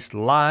 US-based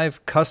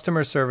live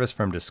customer service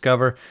from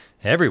Discover,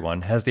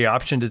 everyone has the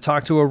option to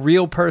talk to a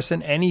real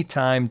person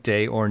anytime,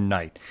 day or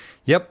night.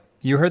 Yep,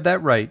 you heard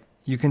that right.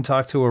 You can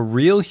talk to a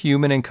real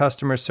human in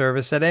customer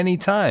service at any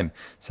time.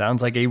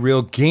 Sounds like a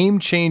real game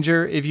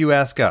changer if you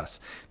ask us.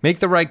 Make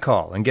the right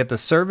call and get the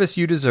service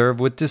you deserve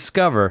with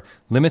Discover.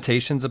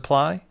 Limitations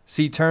apply.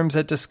 See terms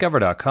at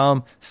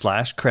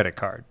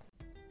discover.com/creditcard.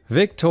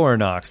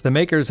 Victorinox, the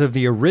makers of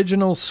the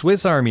original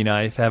Swiss Army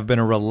knife, have been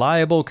a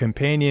reliable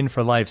companion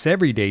for life's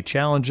everyday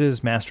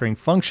challenges, mastering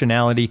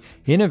functionality,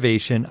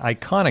 innovation,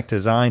 iconic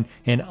design,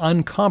 and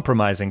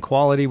uncompromising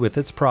quality with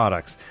its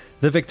products.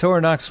 The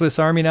Victorinox Swiss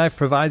Army knife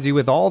provides you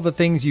with all the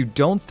things you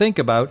don't think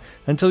about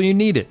until you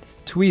need it.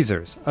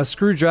 Tweezers, a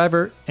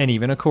screwdriver, and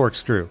even a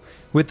corkscrew.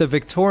 With the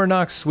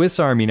Victorinox Swiss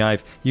Army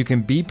knife, you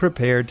can be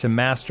prepared to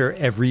master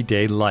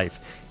everyday life.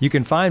 You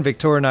can find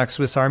Victorinox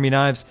Swiss Army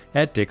knives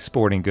at Dick's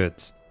Sporting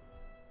Goods.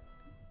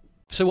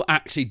 So what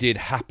actually did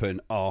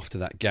happen after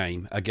that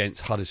game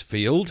against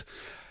Huddersfield?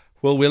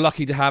 Well, we're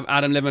lucky to have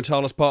Adam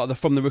Leventhal as part of the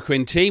From the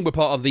Rookery team. We're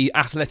part of the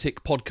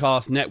Athletic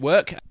Podcast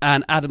Network,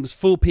 and Adam's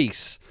full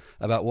piece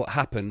about what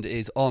happened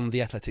is on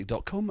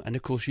theathletic.com, and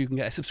of course you can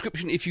get a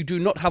subscription if you do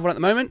not have one at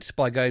the moment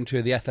by going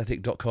to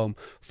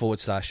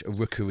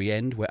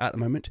theathletic.com/rookeryend, where at the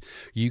moment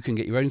you can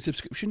get your own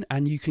subscription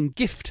and you can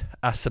gift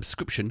a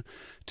subscription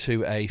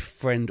to a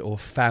friend or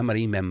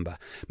family member,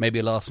 maybe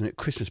a last minute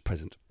Christmas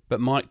present. But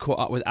Mike caught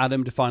up with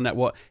Adam to find out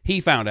what he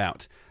found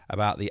out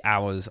about the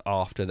hours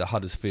after the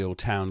Huddersfield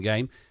Town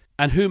game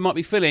and who might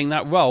be filling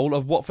that role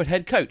of Watford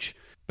head coach.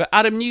 But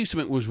Adam knew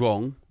something was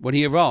wrong when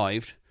he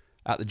arrived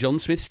at the John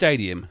Smith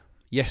Stadium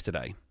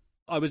yesterday.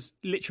 I was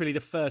literally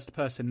the first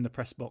person in the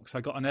press box.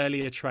 I got an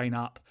earlier train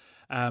up,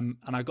 and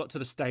I got to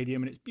the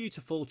stadium, and it's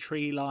beautiful,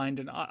 tree lined,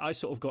 and I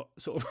got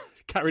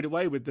carried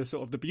away with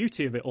the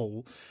beauty of it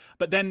all.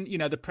 But then,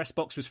 the press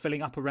box was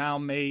filling up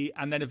around me,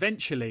 and then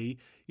eventually,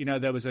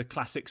 there was a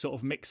classic sort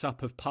of mix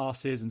up of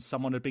passes, and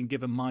someone had been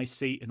given my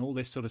seat, and all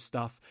this sort of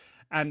stuff.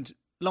 And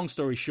long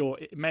story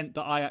short, it meant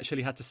that I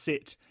actually had to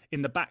sit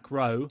in the back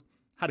row.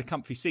 Had a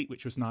comfy seat,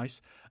 which was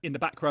nice, in the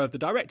back row of the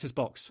director's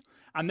box.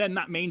 And then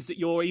that means that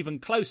you're even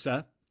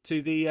closer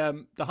to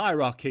the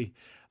hierarchy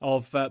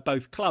of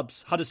both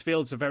clubs.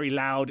 Huddersfield's are very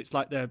loud. It's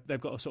like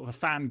they've got a sort of a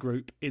fan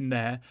group in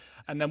there.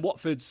 And then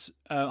Watford's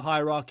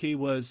hierarchy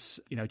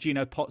was,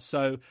 Gino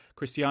Pozzo,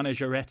 Cristiano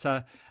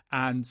Gioretta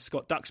and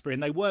Scott Duxbury.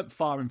 And they weren't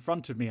far in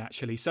front of me,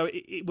 actually. So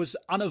it was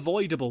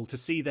unavoidable to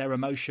see their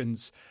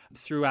emotions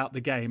throughout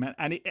the game.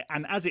 And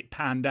as it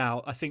panned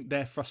out, I think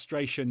their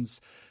frustrations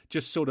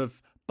just sort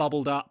of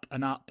bubbled up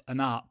and up and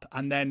up,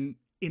 and then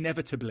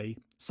inevitably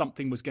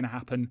something was going to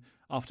happen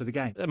after the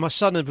game. My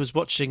son was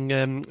watching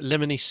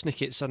Lemony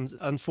Snicket's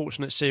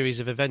unfortunate series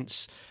of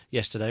events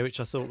yesterday,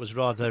 which I thought was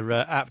rather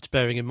apt,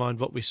 bearing in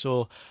mind what we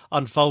saw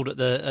unfold at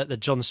the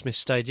John Smith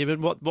Stadium.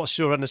 And what's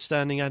your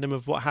understanding, Adam,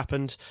 of what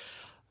happened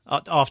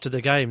after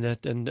the game?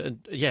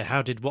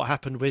 And what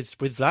happened with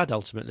Vlad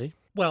ultimately?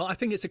 Well, I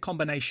think it's a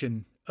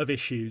combination of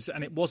issues,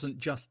 and it wasn't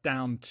just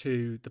down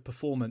to the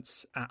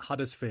performance at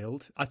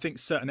Huddersfield. I think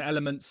certain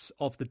elements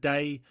of the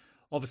day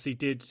obviously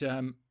did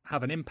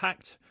have an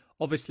impact.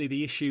 Obviously,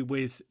 the issue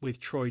with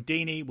Troy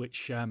Deeney,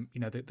 which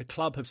the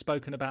club have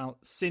spoken about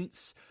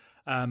since,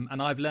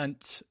 and I've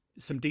learnt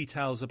some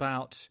details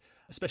about,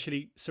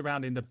 especially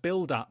surrounding the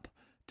build-up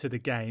to the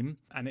game,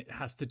 and it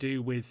has to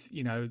do with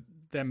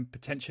them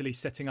potentially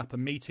setting up a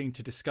meeting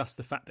to discuss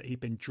the fact that he'd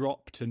been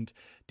dropped, and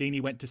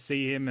Deeney went to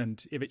see him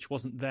and Ivic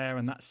wasn't there,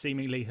 and that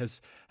seemingly has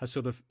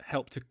sort of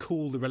helped to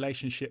cool the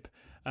relationship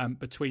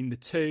between the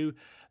two.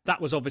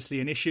 That was obviously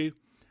an issue.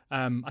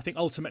 I think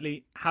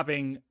ultimately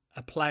having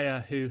a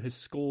player who has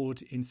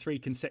scored in 3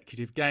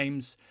 consecutive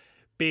games,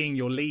 being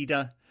your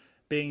leader,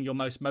 being your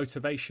most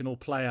motivational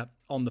player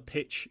on the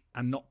pitch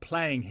and not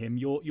playing him,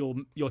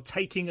 you're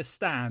taking a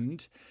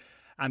stand.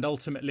 And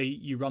ultimately,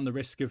 you run the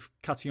risk of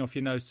cutting off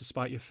your nose to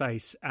spite your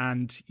face.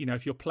 And,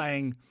 if you're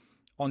playing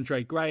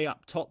Andre Gray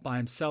up top by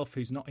himself,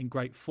 who's not in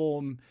great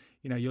form.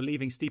 You're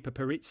leaving Stipe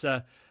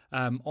Perica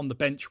on the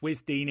bench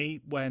with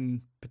Dini,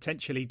 when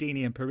potentially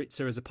Dini and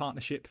Perica as a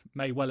partnership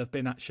may well have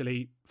been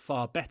actually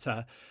far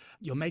better.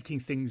 You're making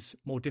things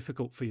more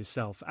difficult for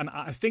yourself. And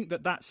I think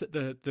that that's at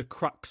the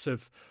crux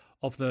of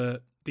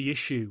the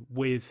issue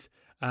with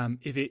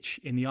Ivic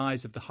in the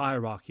eyes of the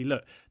hierarchy.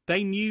 Look,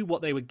 they knew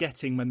what they were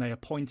getting when they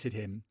appointed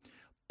him,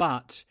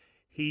 but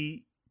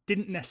he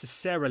didn't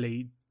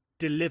necessarily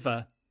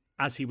deliver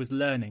as he was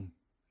learning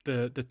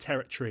the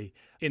territory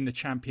in the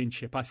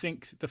Championship. I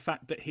think the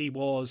fact that he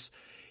was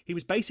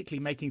basically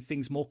making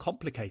things more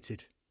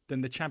complicated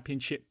than the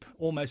Championship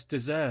almost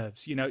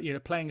deserves.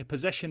 Playing a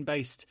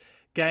possession-based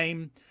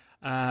game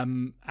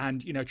and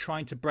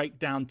trying to break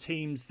down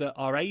teams that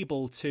are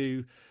able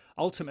to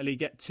ultimately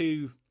get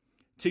two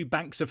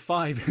banks of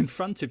 5 in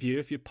front of you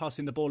if you're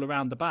passing the ball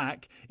around the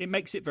back. It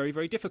makes it very,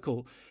 very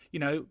difficult.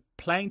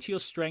 Playing to your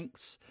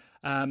strengths.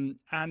 And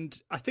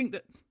I think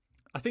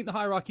the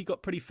hierarchy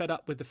got pretty fed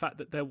up with the fact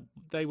that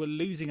they were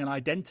losing an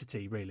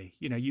identity, really.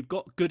 You've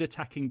got good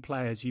attacking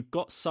players. You've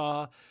got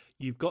Sarr,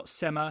 you've got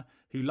Sema,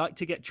 who like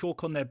to get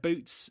chalk on their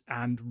boots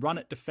and run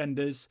at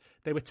defenders.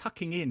 They were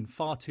tucking in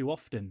far too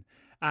often,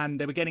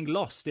 and they were getting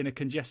lost in a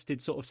congested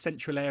sort of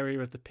central area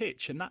of the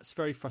pitch, and that's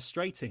very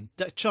frustrating.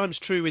 That chimes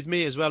true with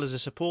me as well as a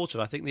supporter.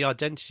 I think the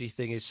identity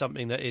thing is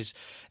something that is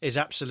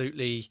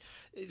absolutely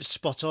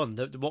spot on.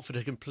 The Watford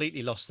have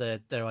completely lost their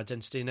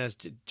identity, and as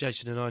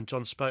Jason and I and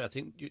John spoke, I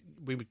think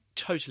we would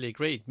totally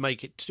agree,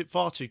 make it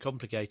far too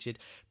complicated,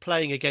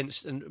 playing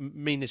against, and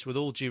mean this with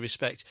all due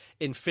respect,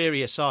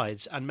 inferior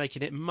sides, and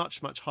making it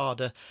much, much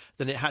harder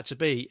than it had to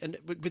be. And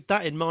with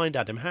that in mind,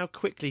 Adam, how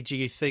quickly do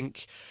you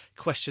think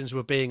questions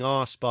were being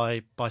asked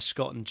by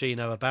Scott and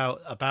Gino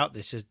about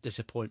this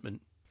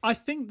appointment? I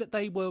think that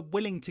they were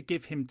willing to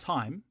give him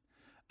time,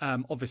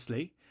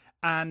 obviously.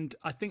 And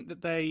I think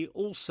that they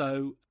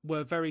also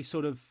were very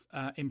sort of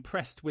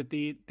impressed with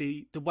the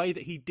way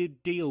that he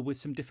did deal with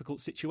some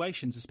difficult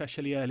situations,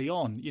 especially early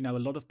on. A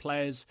lot of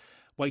players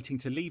waiting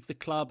to leave the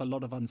club, a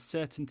lot of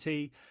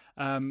uncertainty,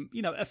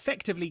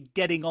 effectively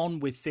getting on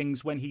with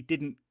things when he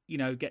didn't,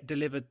 get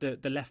delivered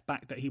the left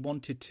back that he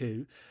wanted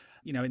to,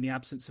 in the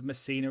absence of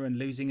Messina and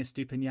losing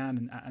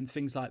Estupiñán and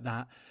things like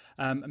that.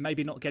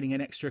 Maybe not getting an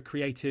extra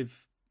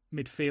creative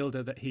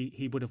midfielder that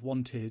he would have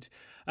wanted.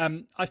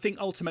 I think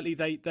ultimately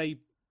they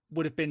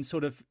would have been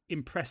sort of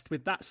impressed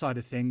with that side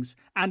of things,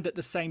 and at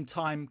the same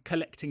time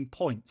collecting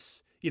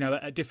points,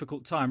 at a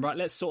difficult time, right?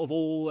 Let's sort of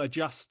all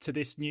adjust to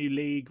this new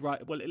league,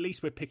 right? Well, at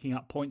least we're picking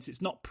up points.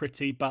 It's not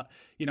pretty, but,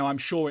 I'm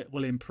sure it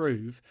will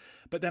improve.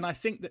 But then I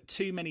think that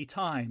too many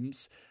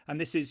times,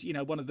 and this is,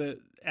 one of the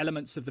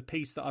elements of the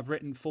piece that I've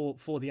written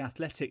for The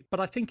Athletic, but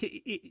I think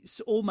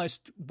it's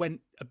almost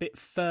went a bit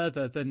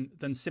further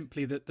than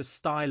simply the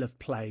style of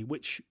play,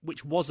 which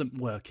wasn't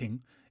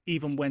working,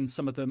 even when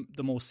some of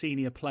the more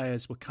senior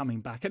players were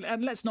coming back.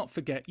 And let's not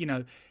forget,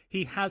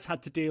 he has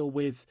had to deal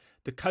with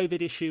the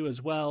COVID issue as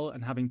well,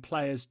 and having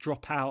players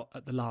drop out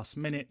at the last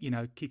minute.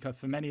 Kiko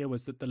Femenia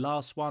was the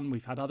last one.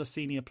 We've had other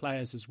senior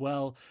players as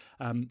well.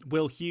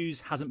 Will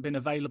Hughes hasn't been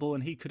available,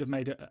 and he could have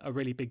made a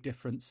really big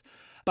difference.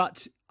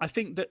 But I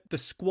think that the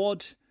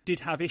squad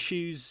did have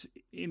issues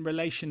in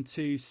relation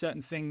to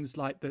certain things,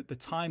 like the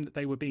time that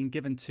they were being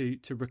given to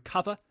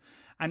recover.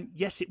 And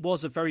yes, it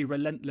was a very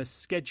relentless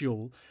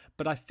schedule,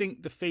 but I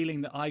think the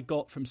feeling that I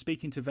got from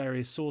speaking to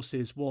various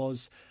sources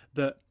was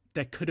that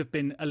there could have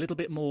been a little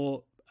bit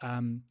more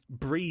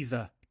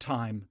breather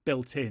time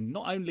built in,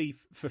 not only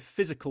for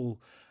physical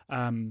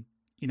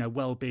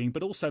well-being,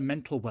 but also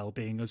mental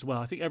well-being as well.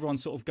 I think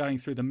everyone's sort of going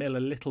through the mill a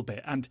little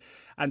bit, and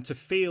to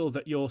feel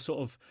that you're sort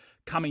of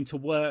coming to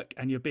work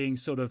and you're being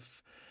sort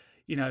of,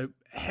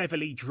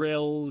 heavily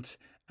drilled,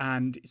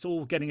 and it's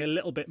all getting a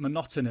little bit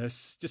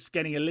monotonous, just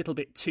getting a little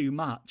bit too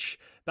much.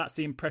 That's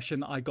the impression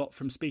that I got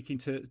from speaking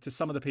to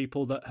some of the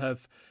people that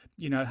have,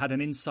 had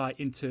an insight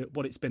into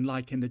what it's been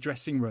like in the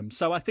dressing room.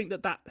 So I think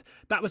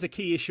that was a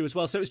key issue as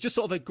well. So it was just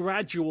sort of a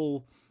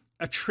gradual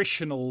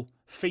attritional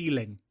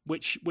feeling,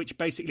 which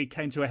basically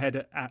came to a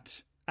head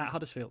at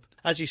Huddersfield.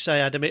 As you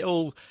say, Adam, it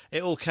all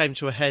came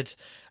to a head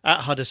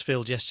at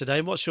Huddersfield yesterday.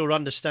 And what's your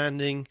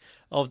understanding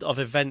of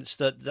events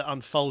that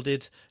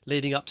unfolded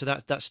leading up to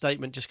that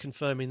statement, just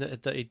confirming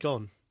that he'd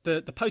gone?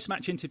 The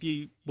post-match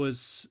interview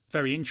was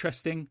very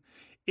interesting.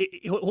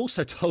 It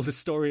also told a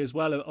story as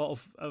well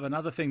of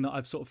another thing that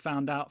I've sort of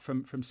found out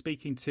from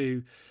speaking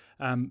to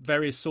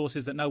various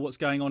sources that know what's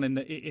going on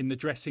in the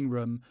dressing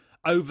room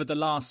over the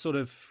last sort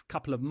of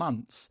couple of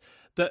months,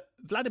 that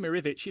Vladimir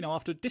Ivic,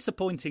 after a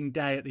disappointing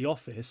day at the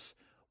office,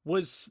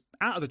 was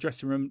out of the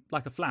dressing room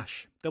like a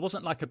flash. There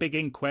wasn't like a big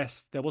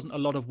inquest. There wasn't a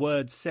lot of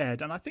words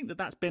said. And I think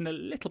that's been a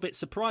little bit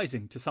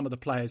surprising to some of the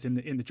players in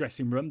the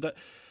dressing room, that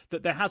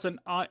there hasn't...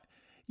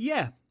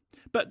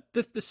 But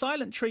the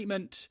silent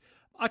treatment,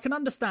 I can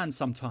understand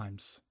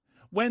sometimes.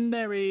 When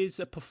there is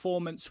a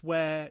performance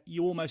where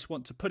you almost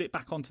want to put it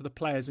back onto the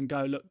players and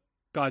go, look,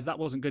 guys, that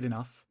wasn't good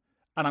enough,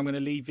 and I'm going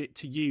to leave it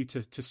to you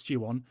to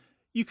stew on,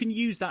 you can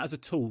use that as a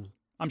tool.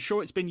 I'm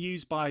sure it's been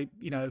used by,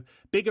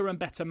 bigger and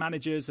better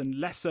managers and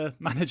lesser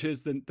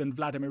managers than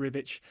Vladimir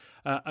Ivic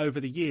over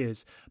the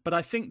years. But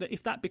I think that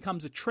if that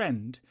becomes a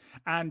trend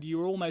and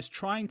you're almost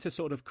trying to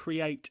sort of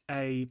create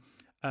a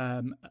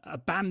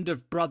band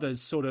of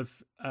brothers sort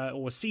of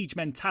or siege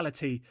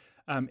mentality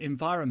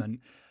environment,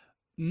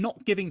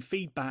 not giving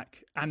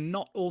feedback and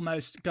not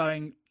almost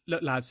going,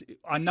 look, lads,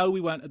 I know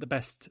we weren't at the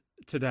best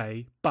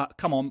today, but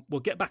come on,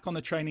 we'll get back on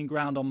the training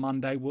ground on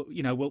Monday.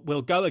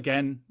 We'll go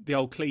again, the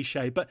old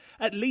cliche. But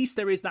at least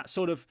there is that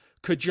sort of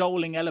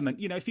cajoling element.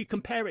 If you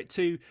compare it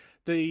to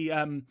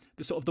the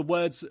sort of the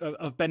words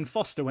of Ben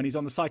Foster when he's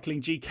on the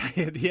Cycling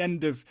GK at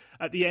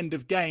the end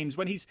of games,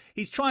 when he's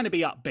trying to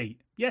be upbeat.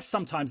 Yes,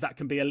 sometimes that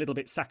can be a little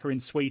bit saccharine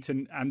sweet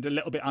and a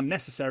little bit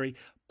unnecessary,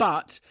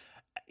 but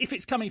if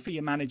it's coming for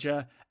your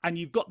manager and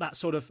you've got that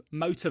sort of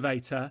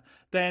motivator,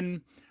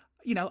 then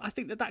I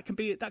think that can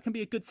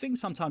be a good thing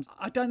sometimes.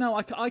 I don't know.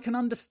 I can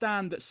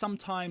understand that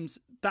sometimes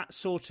that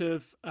sort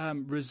of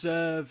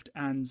reserved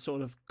and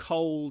sort of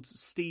cold,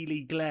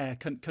 steely glare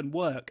can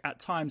work at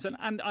times.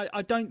 And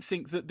I don't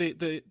think that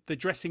the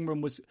dressing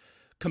room was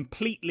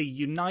completely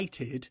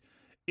united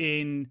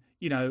in,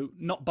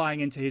 not buying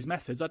into his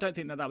methods. I don't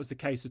think that was the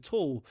case at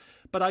all.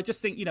 But I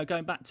just think,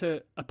 going back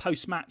to a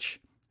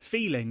post-match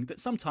feeling, that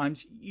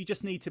sometimes you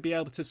just need to be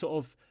able to sort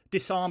of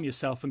disarm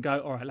yourself and go,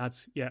 all right,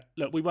 lads, yeah,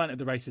 look, we weren't at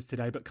the races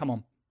today, but come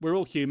on, we're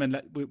all human.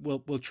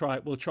 We'll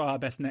try our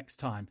best next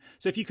time.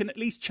 So if you can at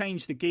least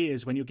change the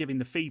gears when you're giving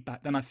the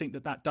feedback, then I think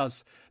that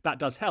does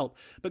help.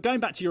 But going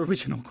back to your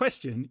original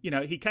question,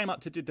 he came up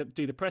to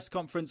do the press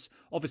conference.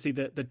 Obviously,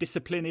 the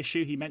discipline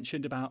issue he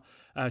mentioned about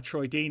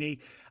Troy Deeney,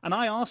 and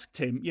I asked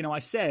him. I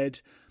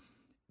said,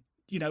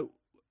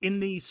 in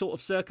these sort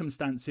of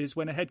circumstances,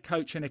 when a head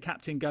coach and a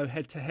captain go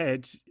head to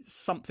head,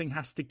 something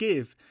has to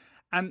give.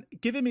 And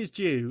give him his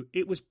due,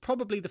 it was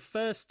probably the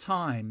first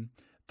time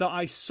that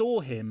I saw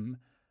him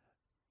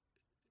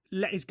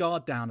let his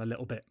guard down a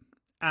little bit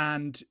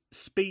and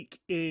speak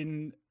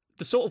in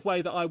the sort of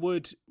way that I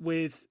would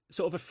with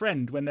sort of a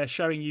friend when they're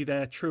showing you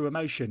their true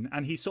emotion.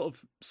 And he sort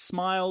of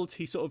smiled,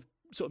 he sort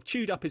of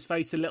chewed up his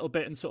face a little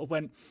bit and sort of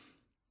went,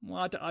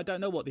 well, I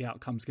don't know what the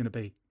outcome's going to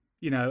be.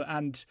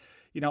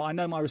 I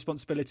know my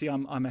responsibility.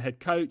 I'm a head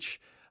coach.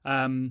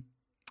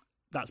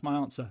 That's my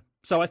answer.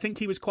 So I think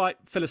he was quite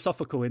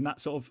philosophical in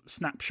that sort of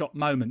snapshot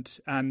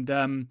moment. And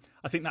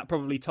I think that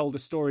probably told a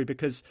story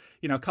because,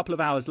 a couple of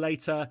hours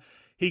later,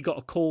 he got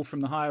a call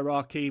from the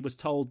hierarchy, was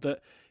told that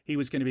he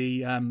was going to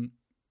be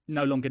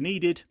no longer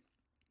needed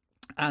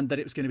and that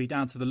it was going to be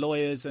down to the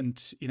lawyers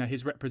and,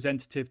 his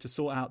representative to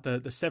sort out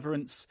the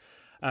severance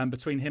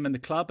between him and the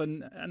club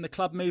and the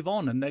club move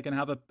on. And they're going to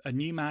have a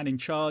new man in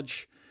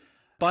charge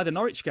by the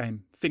Norwich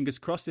game. Fingers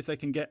crossed if they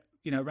can get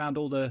around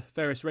all the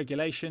various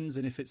regulations,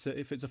 and if it's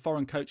a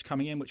foreign coach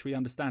coming in, which we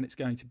understand it's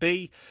going to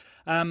be,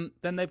 then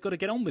they've got to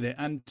get on with it.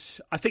 And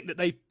I think that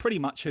they pretty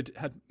much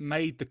had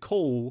made the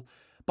call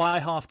by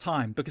half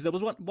time, because there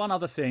was one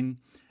other thing,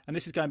 and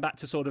this is going back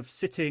to sort of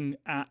sitting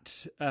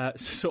at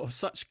sort of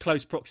such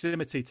close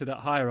proximity to that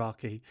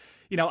hierarchy,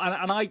 and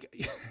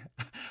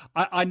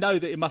I know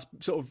that it must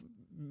sort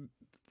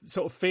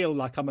of feel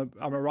like I'm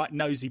a right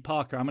nosy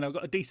Parker. I mean, I've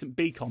got a decent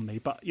beak on me,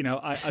 but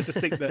I just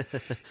think that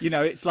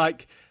it's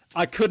like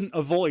I couldn't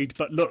avoid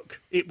but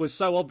look. It was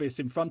so obvious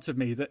in front of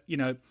me that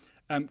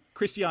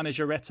Cristiano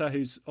Jaretta,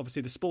 who's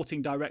obviously the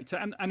sporting director,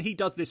 and he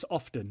does this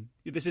often.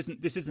 This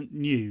isn't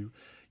new.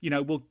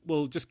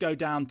 We'll just go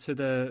down to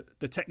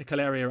the technical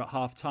area at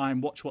half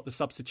time, watch what the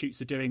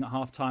substitutes are doing at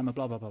half time,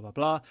 blah blah blah blah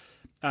blah.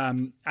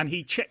 And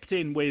he checked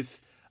in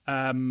with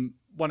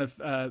one of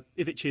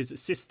Ivic's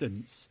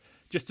assistants,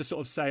 just to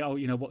sort of say,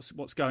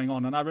 what's going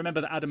on. And I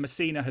remember that Adam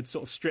Messina had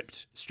sort of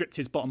stripped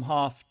his bottom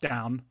half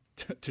down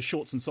to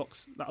shorts and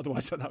socks.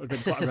 Otherwise, that would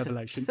have been quite a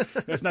revelation.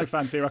 There's no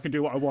fans here. I can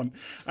do what I want.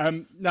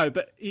 No,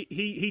 but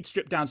he'd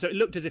stripped down. So it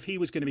looked as if he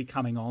was going to be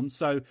coming on.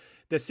 So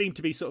there seemed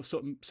to be sort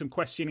of some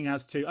questioning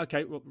as to,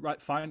 okay, well,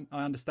 right, fine,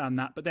 I understand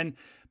that. But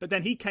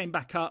then he came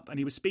back up and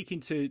he was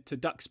speaking to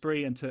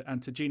Duxbury and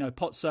to Gino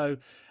Pozzo.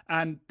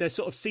 And there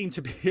sort of seemed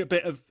to be a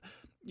bit of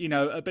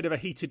a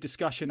heated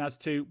discussion as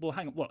to, well,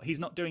 hang on, what, he's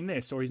not doing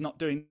this, or he's not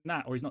doing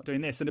that, or he's not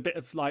doing this, and a bit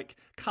of like,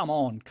 come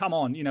on,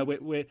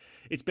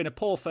 it's been a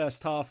poor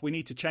first half, we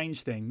need to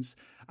change things.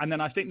 And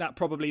then I think that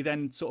probably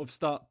then sort of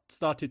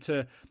started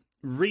to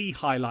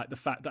re-highlight the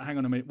fact that, hang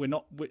on a minute, we're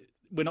not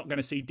going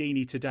to see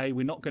Deeney today.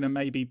 We're not going to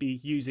maybe be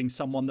using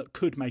someone that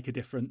could make a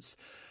difference.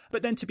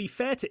 But then, to be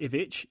fair to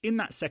Ivic, in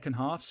that second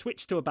half,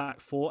 switched to a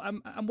back four,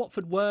 and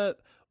Watford were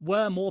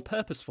more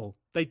purposeful.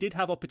 They did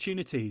have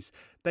opportunities.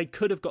 They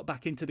could have got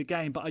back into the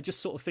game, but I just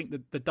sort of think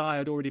that the die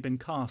had already been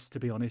cast, to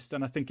be honest.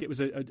 And I think it was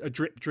a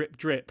drip, drip,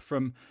 drip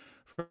from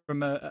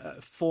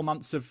 4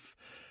 months of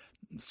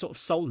sort of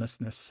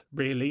soullessness,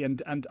 really.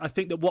 And I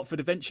think that Watford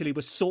eventually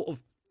was sort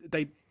of,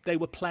 they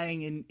were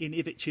playing in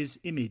Ivic's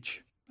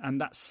image.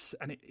 And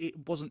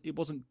it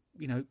wasn't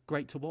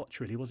great to watch,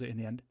 really, was it, in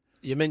the end?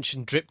 You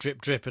mentioned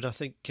drip, and I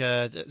think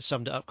that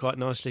summed it up quite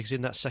nicely, because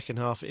in that second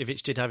half,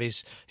 Ivic did have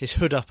his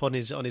hood up on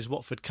his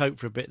Watford coat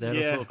for a bit there.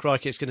 Yeah. I thought,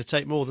 crikey, it's going to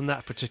take more than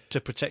that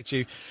to protect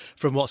you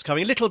from what's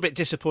coming. A little bit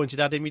disappointed,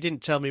 Adam. You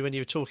didn't tell me when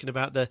you were talking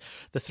about the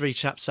three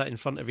chaps sat in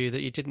front of you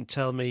that you didn't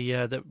tell me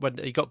that when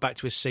he got back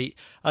to his seat,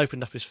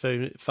 opened up his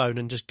phone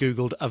and just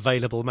Googled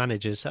available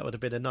managers. That would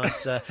have been a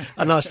nice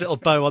little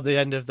bow on the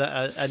end of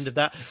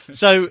that.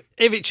 So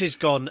Ivic is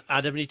gone,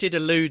 Adam, and you did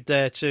allude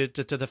there to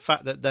the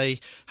fact that they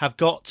have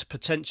got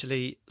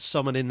potentially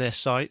someone in their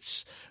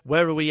sights.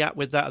 Where are we at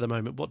with that at the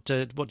moment? What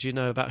do you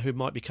know about who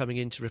might be coming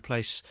in to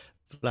replace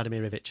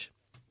Vladimir Ivic?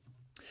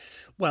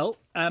 Well,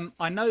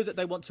 I know that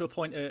they want to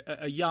appoint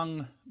a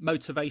young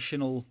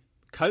motivational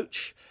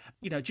coach.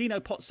 You know, Gino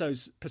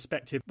Pozzo's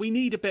perspective, we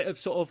need a bit of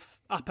sort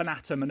of up and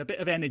atom and a bit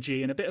of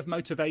energy and a bit of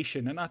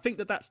motivation. And I think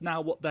that that's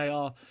now what they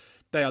are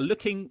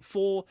looking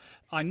for.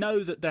 I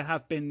know that there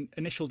have been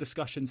initial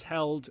discussions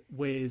held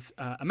with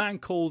a man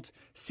called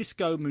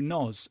Xisco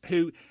Munoz,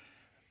 who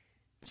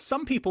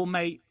some people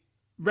may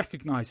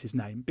recognise his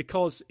name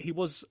because he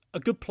was a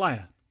good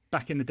player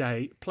back in the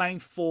day, playing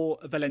for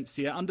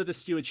Valencia under the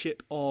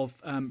stewardship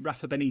of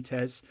Rafa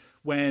Benitez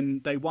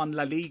when they won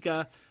La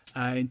Liga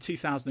in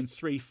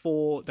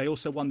 2003-04. They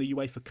also won the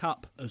UEFA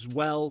Cup as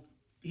well.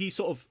 He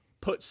sort of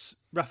puts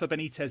Rafa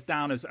Benitez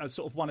down as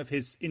sort of one of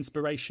his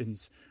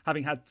inspirations,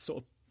 having had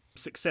sort of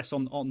success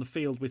on the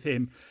field with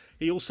him.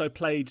 He also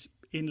played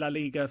in La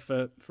Liga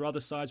for other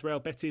sides,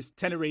 Real Betis,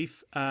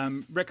 Tenerife,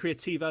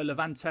 Recreativo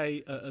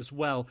Levante as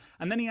well.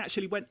 And then he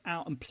actually went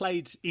out and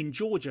played in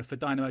Georgia for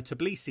Dynamo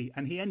Tbilisi,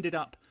 and he ended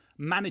up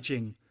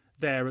managing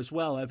there as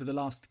well over the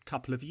last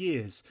couple of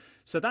years.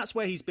 So that's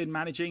where he's been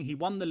managing. He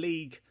won the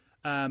league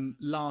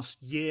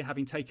last year,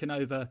 having taken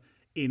over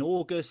in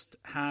August,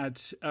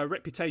 had a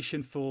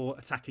reputation for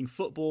attacking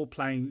football,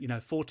 playing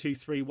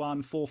 4-2-3-1,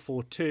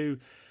 4-4-2,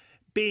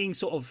 being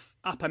sort of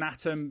up and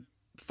atom,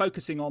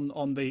 focusing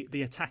on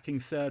the attacking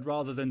third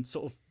rather than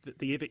sort of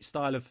the Ivic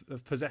style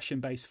of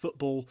possession-based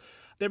football.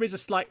 There is a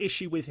slight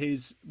issue with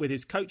his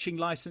coaching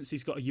license.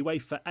 He's got a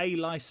UEFA A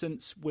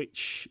license,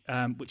 which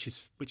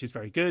is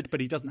very good, but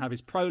he doesn't have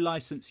his pro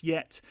license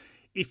yet.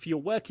 If you're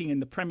working in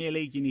the Premier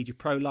League, you need your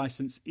pro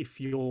licence. If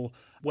you're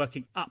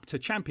working up to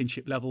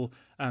Championship level,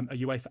 a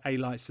UEFA A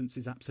licence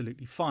is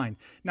absolutely fine.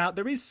 Now,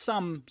 there is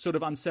some sort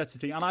of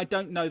uncertainty, and I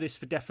don't know this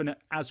for definite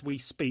as we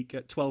speak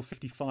at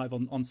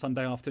 12:55 on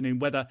Sunday afternoon,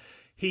 whether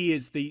he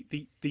is the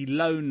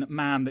lone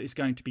man that is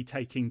going to be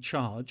taking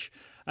charge.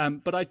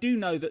 But I do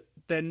know that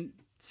then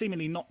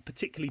seemingly not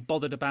particularly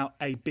bothered about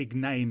a big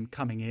name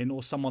coming in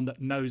or someone that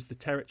knows the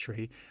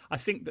territory. I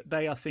think that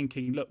they are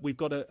thinking, look, we've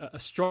got a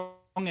strong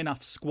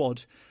enough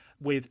squad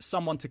with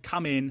someone to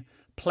come in,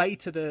 play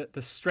to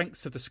the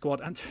strengths of the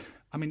squad. And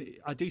I mean,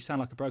 I do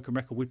sound like a broken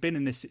record. We've been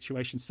in this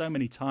situation so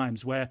many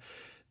times where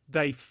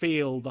they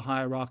feel the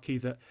hierarchy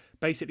that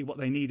basically what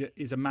they need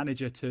is a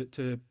manager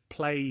to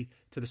play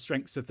to the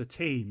strengths of the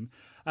team.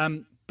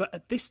 But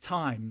at this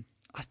time,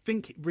 I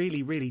think it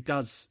really, really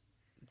does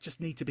just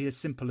need to be as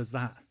simple as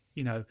that.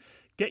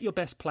 Get your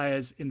best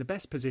players in the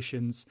best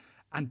positions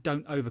and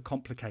don't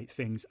overcomplicate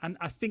things. And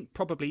I think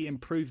probably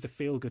improve the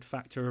feel-good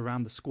factor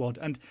around the squad.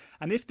 And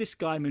if this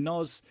guy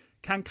Munoz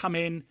can come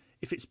in,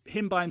 if it's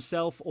him by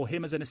himself or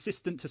him as an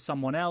assistant to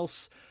someone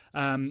else,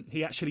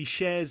 he actually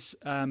shares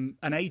an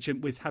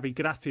agent with Javi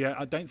Gracia.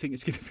 I don't think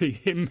it's going to be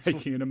him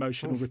making an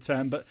emotional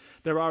return, but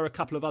there are a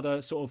couple of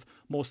other sort of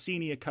more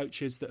senior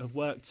coaches that have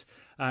worked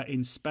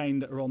in Spain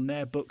that are on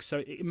their books.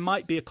 So it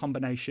might be a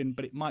combination,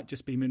 but it might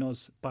just be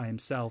Munoz by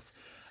himself.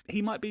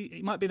 He might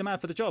be the man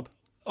for the job.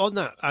 On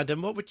that,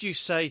 Adam, what would you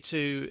say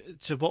to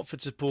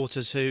Watford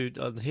supporters who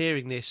are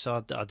hearing this,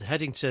 are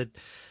heading to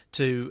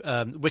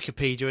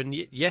Wikipedia and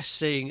yes,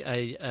 seeing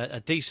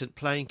a decent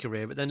playing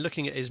career, but then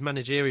looking at his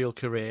managerial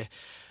career,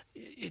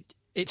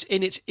 it's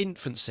in its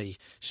infancy,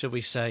 shall we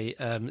say,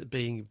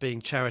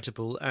 being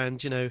charitable, and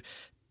Dinamo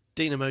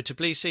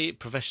Tbilisi,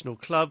 professional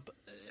club,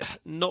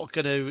 not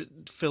going to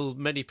fill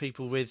many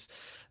people with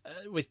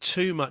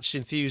too much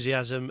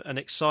enthusiasm and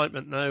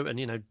excitement, though. And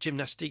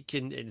Gimnastic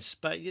in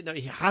Spain,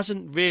 he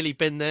hasn't really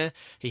been there.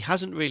 He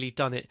hasn't really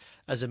done it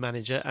as a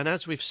manager. And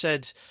as we've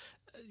said,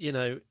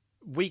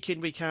 week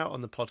in, week out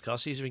on the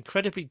podcast, these are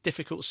incredibly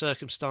difficult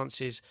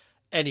circumstances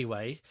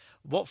anyway.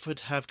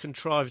 Watford have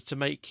contrived to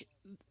make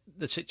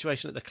the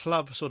situation at the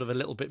club sort of a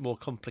little bit more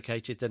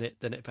complicated than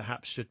it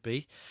perhaps should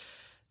be.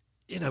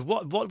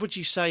 What would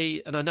you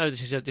say? And I know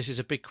this is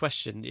a big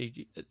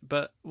question,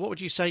 but what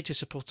would you say to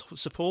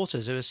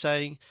supporters who are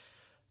saying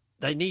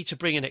they need to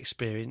bring in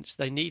experience,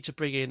 they need to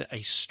bring in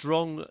a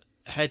strong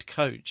head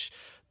coach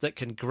that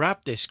can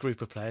grab this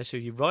group of players who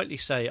you rightly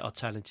say are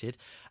talented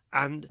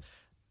and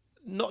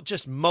not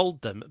just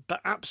mould them,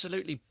 but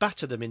absolutely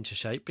batter them into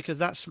shape, because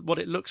that's what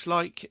it looks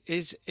like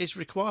is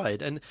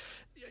required. And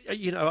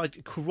I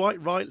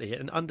quite rightly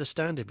and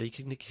understandably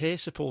can hear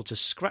supporters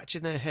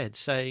scratching their heads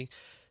saying,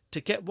 to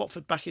get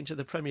Watford back into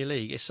the Premier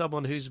League, is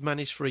someone who's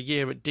managed for a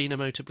year at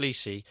Dinamo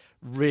Tbilisi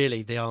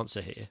really the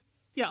answer here?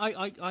 Yeah,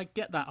 I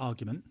get that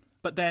argument.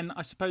 But then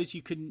I suppose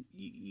you can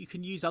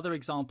use other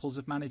examples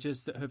of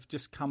managers that have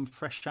just come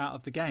fresh out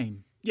of the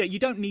game. Yeah, you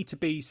don't need to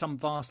be some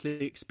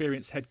vastly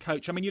experienced head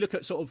coach. I mean, you look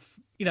at sort of,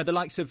 the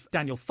likes of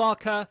Daniel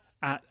Farke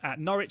at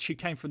Norwich, who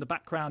came from the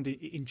background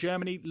in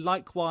Germany.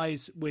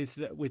 Likewise with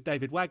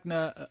David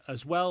Wagner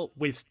as well,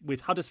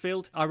 with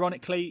Huddersfield.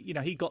 Ironically,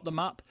 he got them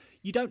up.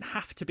 You don't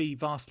have to be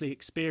vastly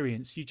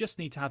experienced. You just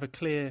need to have a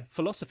clear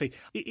philosophy.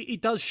 It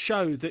does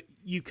show that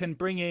you can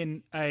bring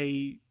in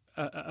a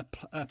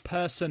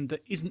person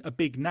that isn't a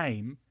big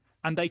name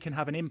and they can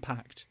have an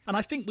impact. And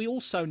I think we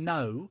also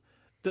know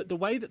that the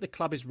way that the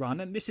club is run,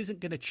 and this isn't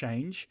going to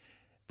change,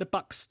 the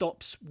buck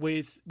stops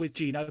with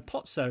Gino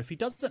Pozzo. If he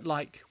doesn't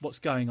like what's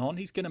going on,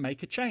 he's going to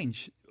make a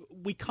change.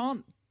 We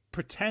can't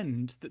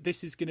pretend that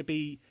this is going to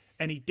be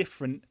any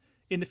different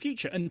in the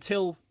future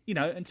until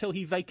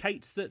he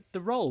vacates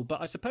the role.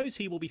 But I suppose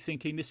he will be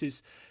thinking, this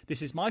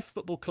is my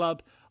football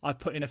club. I've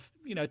put in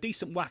a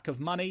decent whack of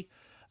money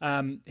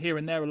here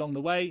and there along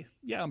the way.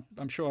 Yeah,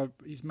 I'm sure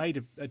he's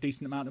made a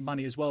decent amount of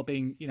money as well,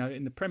 being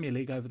in the Premier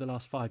League over the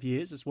last 5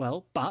 years as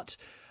well. But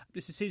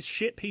this is his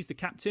ship. He's the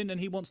captain, and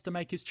he wants to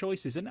make his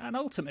choices. And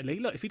ultimately,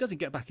 look, if he doesn't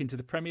get back into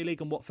the Premier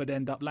League and Watford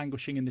end up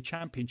languishing in the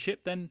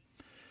Championship, then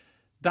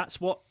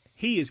that's what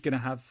he is going to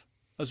have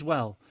as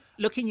well.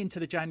 Looking into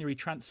the January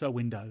transfer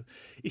window,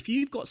 if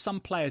you've got some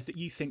players that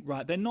you think,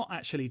 right, they're not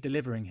actually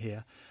delivering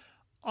here,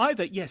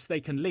 either, yes, they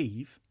can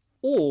leave,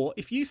 or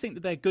if you think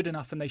that they're good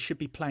enough and they should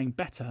be playing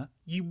better,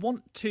 you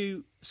want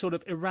to sort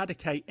of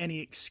eradicate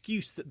any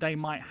excuse that they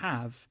might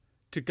have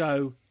to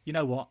go, you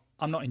know what,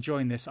 I'm not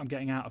enjoying this, I'm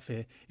getting out of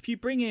here. If you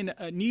bring in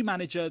a new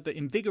manager that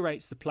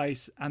invigorates the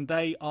place and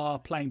they are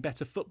playing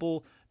better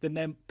football, then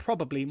they're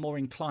probably more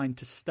inclined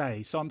to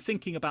stay. So I'm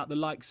thinking about the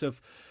likes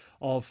of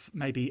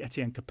maybe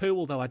Etienne Capoue,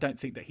 although I don't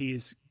think that he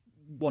is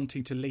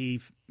wanting to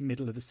leave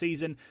middle of the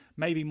season.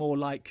 Maybe more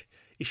like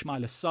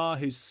Ismaila Sarr,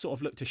 who's sort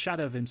of looked a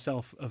shadow of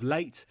himself of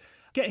late.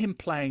 Get him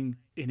playing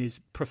in his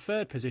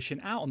preferred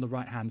position out on the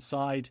right-hand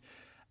side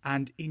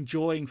and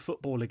enjoying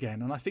football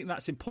again. And I think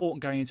that's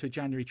important going into a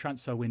January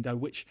transfer window,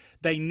 which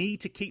they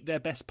need to keep their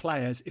best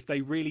players if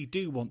they really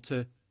do want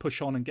to push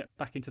on and get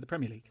back into the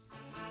Premier League.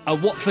 A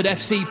Watford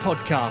FC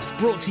podcast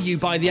brought to you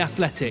by The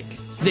Athletic.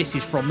 This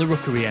is From the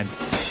Rookery End.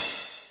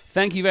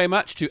 Thank you very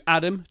much to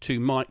Adam, to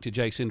Mike, to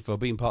Jason for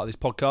being part of this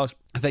podcast.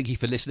 Thank you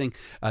for listening.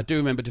 Do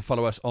remember to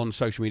follow us on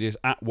social medias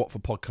at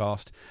Watford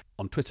Podcast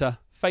on Twitter,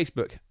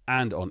 Facebook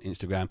and on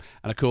Instagram.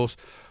 And of course,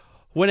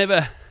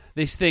 whenever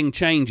this thing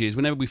changes,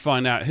 whenever we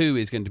find out who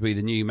is going to be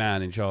the new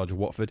man in charge of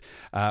Watford,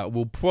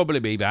 we'll probably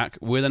be back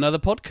with another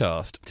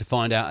podcast to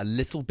find out a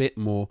little bit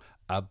more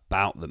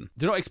about them.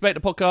 Do not expect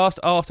a podcast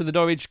after the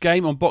Norwich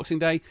game on Boxing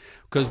Day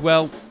because,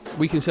 well,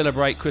 we can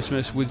celebrate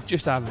Christmas with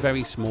just our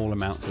very small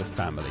amounts of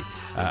family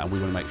and we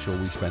want to make sure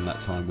we spend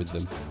that time with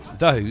them,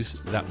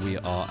 those that we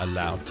are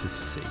allowed to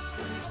see.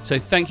 So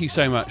thank you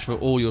so much for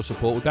all your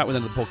support. We're back with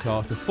another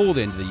podcast before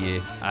the end of the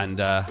year and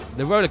the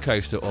roller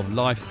coaster of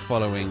life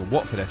following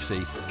Watford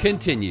FC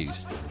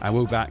continues and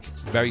we'll be back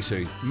very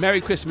soon.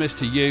 Merry Christmas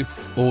to you,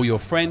 all your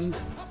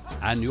friends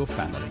and your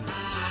family.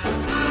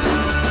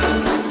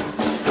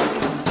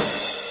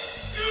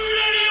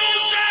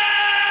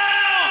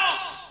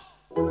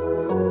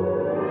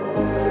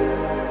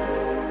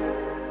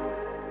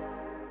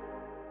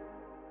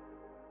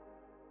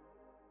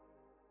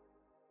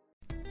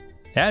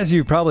 As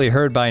you've probably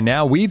heard by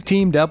now, we've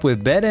teamed up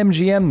with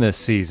BetMGM this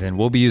season.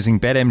 We'll be using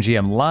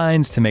BetMGM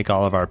lines to make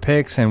all of our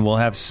picks, and we'll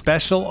have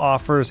special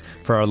offers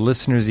for our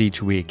listeners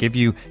each week. If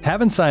you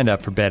haven't signed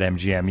up for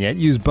BetMGM yet,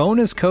 use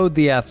bonus code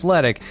The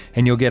Athletic,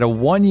 and you'll get a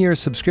 1-year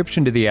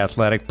subscription to The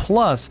Athletic,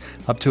 plus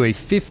up to a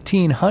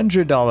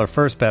 $1,500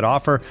 first bet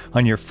offer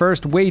on your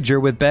first wager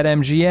with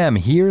BetMGM.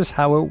 Here's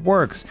how it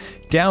works.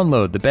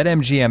 Download the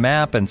BetMGM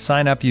app and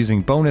sign up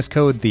using bonus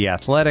code The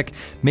Athletic.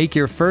 Make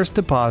your first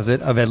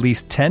deposit of at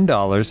least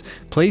 $10.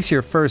 Place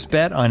your first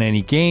bet on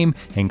any game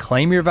and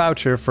claim your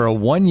voucher for a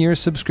 1-year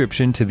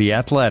subscription to The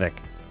Athletic.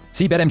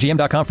 See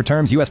BetMGM.com for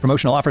terms. U.S.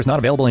 promotional offers not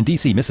available in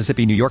D.C.,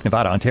 Mississippi, New York,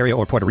 Nevada, Ontario,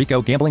 or Puerto Rico.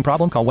 Gambling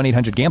problem? Call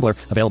 1-800-GAMBLER.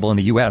 Available in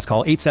the U.S.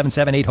 Call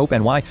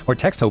 877-8-HOPE-NY or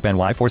text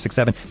HOPE-NY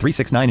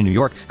 467-369 in New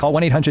York. Call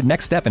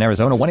 1-800-NEXT-STEP in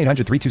Arizona.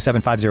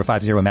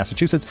 1-800-327-5050 in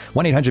Massachusetts.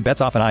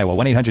 1-800-BETS-OFF in Iowa.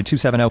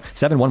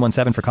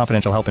 1-800-270-7117 for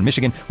confidential help in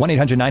Michigan.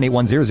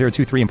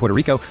 1-800-981-0023 in Puerto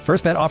Rico.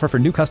 First bet offer for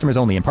new customers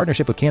only in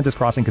partnership with Kansas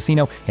Crossing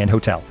Casino and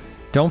Hotel.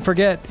 Don't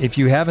forget, if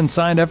you haven't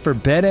signed up for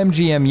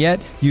BetMGM yet,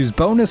 use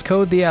bonus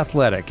code The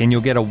Athletic, and you'll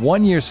get a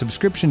 1-year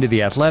subscription to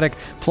The Athletic,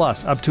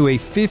 plus up to a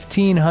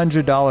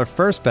 $1,500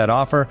 first bet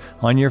offer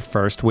on your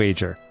first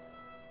wager.